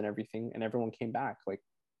Euros and everything, and everyone came back, like,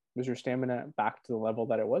 was your stamina back to the level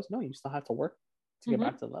that it was? No, you still have to work to get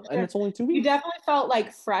back to the level, and it's only 2 weeks. You definitely felt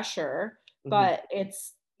like fresher, but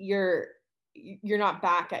it's you're not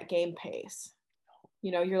back at game pace.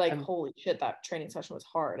 You know, you're like, holy shit, that training session was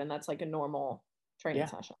hard, and that's like a normal training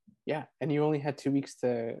session. Yeah, and you only had 2 weeks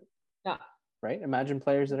to. Yeah. Right. Imagine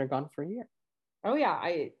players that are gone for a year. Oh yeah,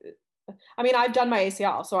 I mean, I've done my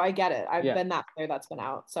ACL, so I get it. I've been that player that's been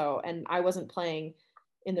out. So, and I wasn't playing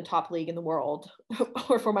in the top league in the world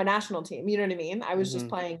or for my national team. You know what I mean? I was just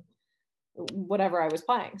playing whatever I was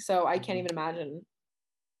playing. So I can't even imagine.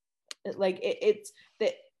 Like, it's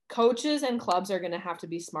the coaches and clubs are going to have to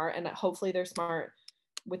be smart, and hopefully they're smart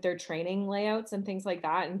with their training layouts and things like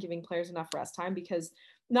that, and giving players enough rest time, because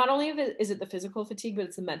not only is it the physical fatigue, but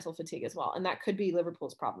it's the mental fatigue as well. And that could be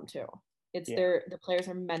Liverpool's problem too. It's the players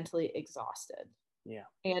are mentally exhausted. Yeah.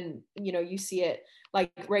 And, you know, you see it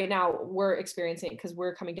like right now we're experiencing it because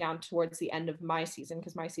we're coming down towards the end of my season,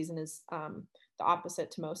 because my season is the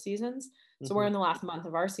opposite to most seasons. So we're in the last month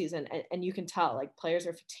of our season, and you can tell like players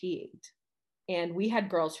are fatigued. And we had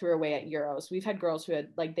girls who were away at Euros. We've had girls who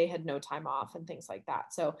had they had no time off and things like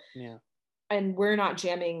that. So yeah. And we're not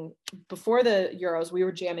jamming before the Euros. We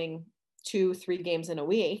were jamming 2-3 games in a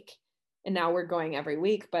week, and now we're going every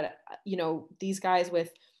week. But you know, these guys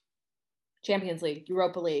with Champions League,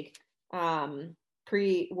 Europa League,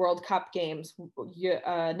 pre-World Cup games,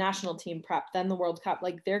 national team prep, then the World Cup.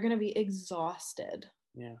 Like, they're going to be exhausted.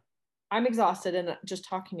 Yeah. I'm exhausted and just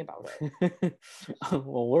talking about it.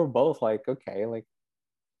 Well, we're both like, okay, like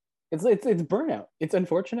it's burnout. It's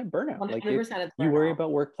unfortunate burnout. 100% like it's burnout. You worry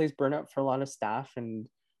about workplace burnout for a lot of staff and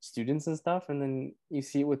students and stuff, and then you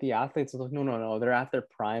see it with the athletes. It's like, no, they're at their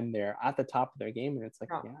prime, they're at the top of their game, and it's like,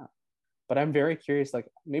 yeah. But I'm very curious, like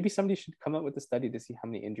maybe somebody should come up with a study to see how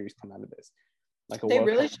many injuries come out of this. Like they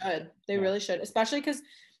really should. They really should, especially because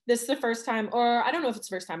this is the first time, or I don't know if it's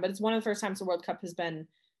the first time, but it's one of the first times the World Cup has been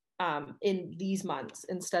in these months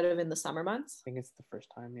instead of in the summer months. I think it's the first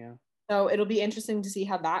time, yeah. So it'll be interesting to see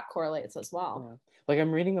how that correlates as well. Yeah. Like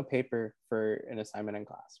I'm reading a paper for an assignment in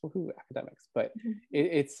class. Woohoo, academics! But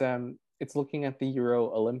it's looking at the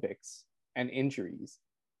Euro Olympics and injuries,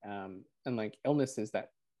 and like illnesses that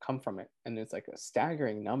come from it, and it's like a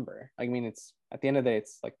staggering number. I mean, it's at the end of the day,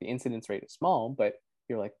 it's like the incidence rate is small, but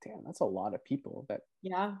you're like, damn, that's a lot of people that.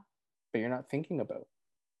 Yeah. But you're not thinking about.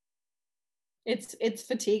 It's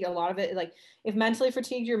fatigue. A lot of it, like if mentally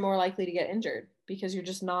fatigued, you're more likely to get injured because you're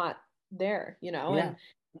just not there, you know. Yeah.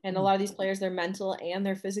 And a lot of these players, they're mental and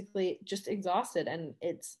they're physically just exhausted. And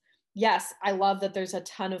it's, yes, I love that there's a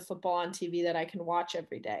ton of football on TV that I can watch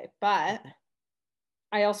every day, but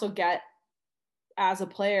I also get, as a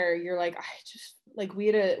player, you're like, I just like we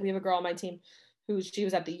have a girl on my team who she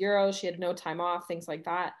was at the Euros, she had no time off, things like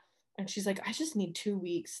that, and she's like, I just need 2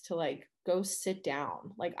 weeks to like go sit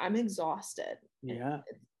down, like I'm exhausted. Yeah.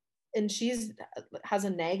 And she's has a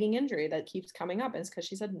nagging injury that keeps coming up, and it's because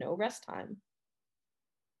she's had no rest time.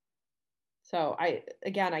 So I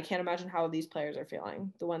can't imagine how these players are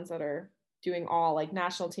feeling, the ones that are doing all like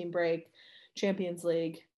national team break, Champions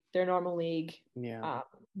League, their normal league,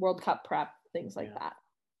 World Cup prep, things like that.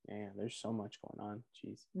 Yeah, there's so much going on.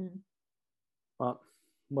 Jeez. Well,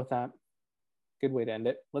 with that, good way to end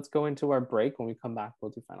it. Let's go into our break. When we come back,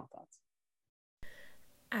 we'll do final thoughts.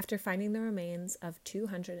 After finding the remains of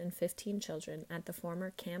 215 children at the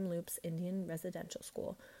former Kamloops Indian Residential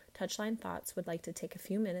School, Touchline Thoughts would like to take a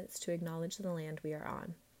few minutes to acknowledge the land we are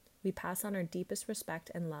on. We pass on our deepest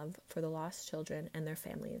respect and love for the lost children and their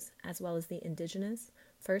families, as well as the Indigenous,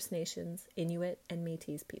 First Nations, Inuit, and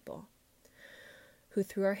Métis people, who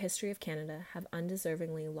through our history of Canada have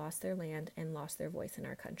undeservingly lost their land and lost their voice in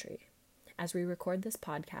our country. As we record this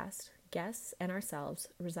podcast, guests and ourselves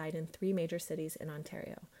reside in 3 major cities in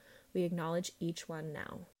Ontario. We acknowledge each one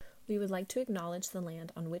now. We would like to acknowledge the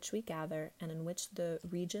land on which we gather and in which the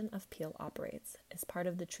region of Peel operates as part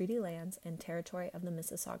of the treaty lands and territory of the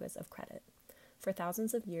Mississaugas of Credit. For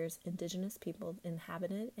thousands of years, Indigenous people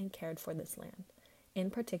inhabited and cared for this land. In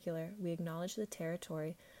particular, we acknowledge the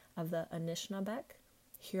territory of the Anishinaabeg,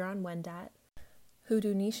 Huron-Wendat,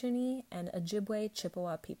 Haudenosaunee, and Ojibwe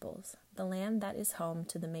Chippewa peoples, the land that is home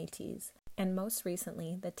to the Métis, and most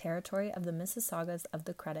recently, the territory of the Mississaugas of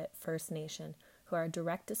the Credit First Nation, who are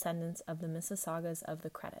direct descendants of the Mississaugas of the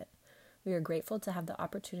Credit. We are grateful to have the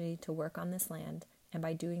opportunity to work on this land, and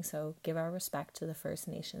by doing so, give our respect to the First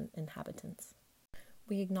Nation inhabitants.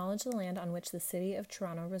 We acknowledge the land on which the City of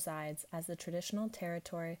Toronto resides as the traditional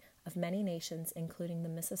territory of many nations, including the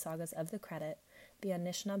Mississaugas of the Credit, the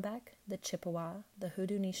Anishinaabeg, the Chippewa, the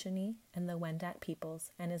Haudenosaunee, and the Wendat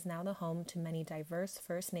peoples, and is now the home to many diverse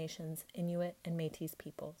First Nations, Inuit, and Métis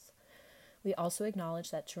peoples. We also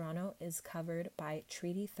acknowledge that Toronto is covered by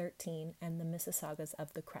Treaty 13 and the Mississaugas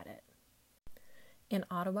of the Credit. In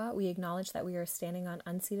Ottawa, we acknowledge that we are standing on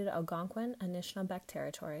unceded Algonquin Anishinaabeg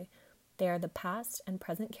territory. They are the past and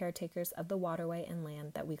present caretakers of the waterway and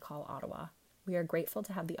land that we call Ottawa. We are grateful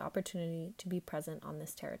to have the opportunity to be present on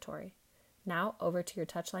this territory. Now, over to your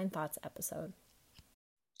Touchline Thoughts episode.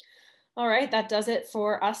 All right, that does it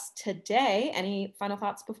for us today. Any final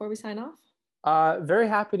thoughts before we sign off? Very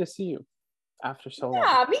happy to see you after so long.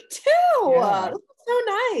 Yeah, me too. Yeah. That was so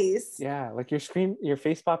nice. Yeah, like your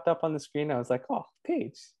face popped up on the screen. I was like, oh,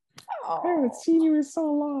 Paige. Oh. I haven't seen you in so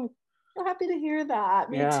long. So happy to hear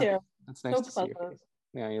that. Me too. It's nice to see your face.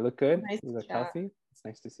 Yeah, you look good. Nice you look healthy. It's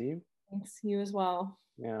nice to see you. Thanks, you as well.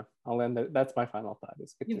 Yeah, I'll end it. That's my final thought.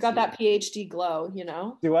 You've got that PhD glow, you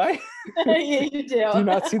know? Do I? Yeah, you do. Do you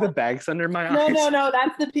not see the bags under my eyes? No,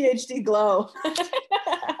 that's the PhD glow. That's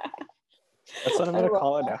what I'm going to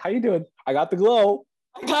call it now. How you doing? I got the glow.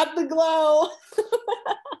 I got the glow.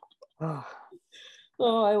 Oh,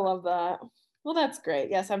 I love that. Well, that's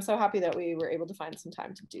great. Yes, I'm so happy that we were able to find some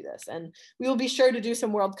time to do this. And we will be sure to do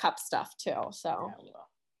some World Cup stuff too. So yeah, we will.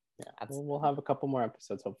 Yeah, we'll have a couple more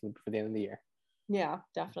episodes hopefully before the end of the year. Yeah,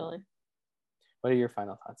 definitely. What are your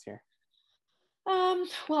final thoughts here?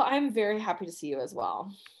 Well, I'm very happy to see you as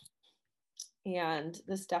well. and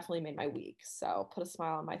this definitely made my week. So put a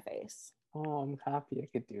smile on my face. Oh, I'm happy I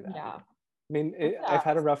could do that. Yeah. I mean, I've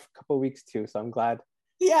had a rough couple of weeks too, so I'm glad.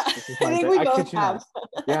 Yeah, I think we both have.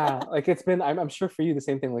 Yeah, like it's been, I'm sure for you the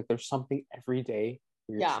same thing. Like there's something every day.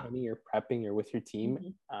 You're training, you're prepping, you're with your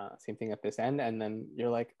team. Same thing at this end, and then you're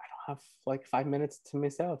like, I don't have like 5 minutes to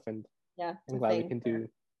myself, and I'm glad we can do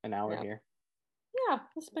an hour here. Yeah,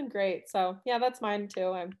 it's been great. So yeah, that's mine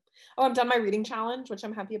too. I'm done my reading challenge, which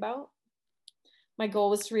I'm happy about. My goal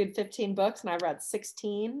was to read 15 books, and I've read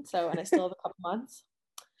 16. So, and I still have a couple months.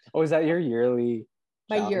 Oh, is that your yearly?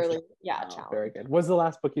 My yearly, challenge. Very good. What's the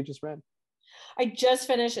last book you just read? I just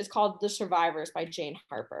finished. It's called The Survivors by Jane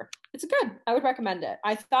Harper. It's good. I would recommend it.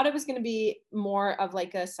 I thought it was going to be more of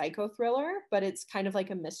like a psycho thriller, but it's kind of like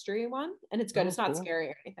a mystery one, and it's good. It's not scary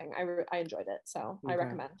or anything. I enjoyed it, so I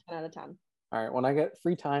recommend 10 out of 10. All right, when I get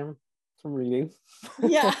free time from reading,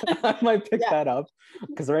 yeah, I might pick that up,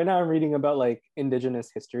 because right now I'm reading about like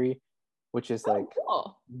Indigenous history, which is like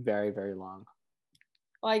very, very long.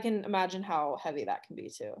 Well, I can imagine how heavy that can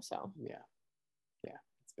be too. So yeah,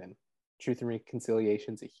 it's been Truth and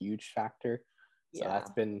Reconciliation is a huge factor, so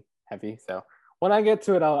that's been heavy. So when I get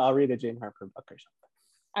to it, I'll read a Jane Harper book or something.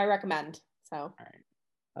 I recommend. So all right,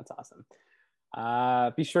 that's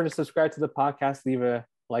awesome. Be sure to subscribe to the podcast, leave a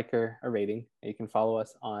like or a rating. You can follow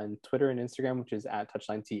us on Twitter and Instagram, which is at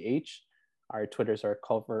TouchlineTH. Our Twitters are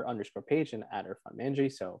Culver_page and at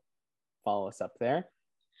IrfanManji, so follow us up there.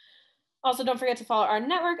 Also, don't forget to follow our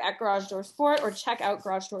network at Garage Door Sport, or check out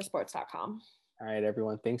garagedoorsports.com. All right,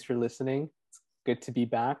 everyone. Thanks for listening. It's good to be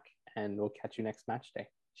back, and we'll catch you next match day.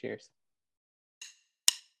 Cheers.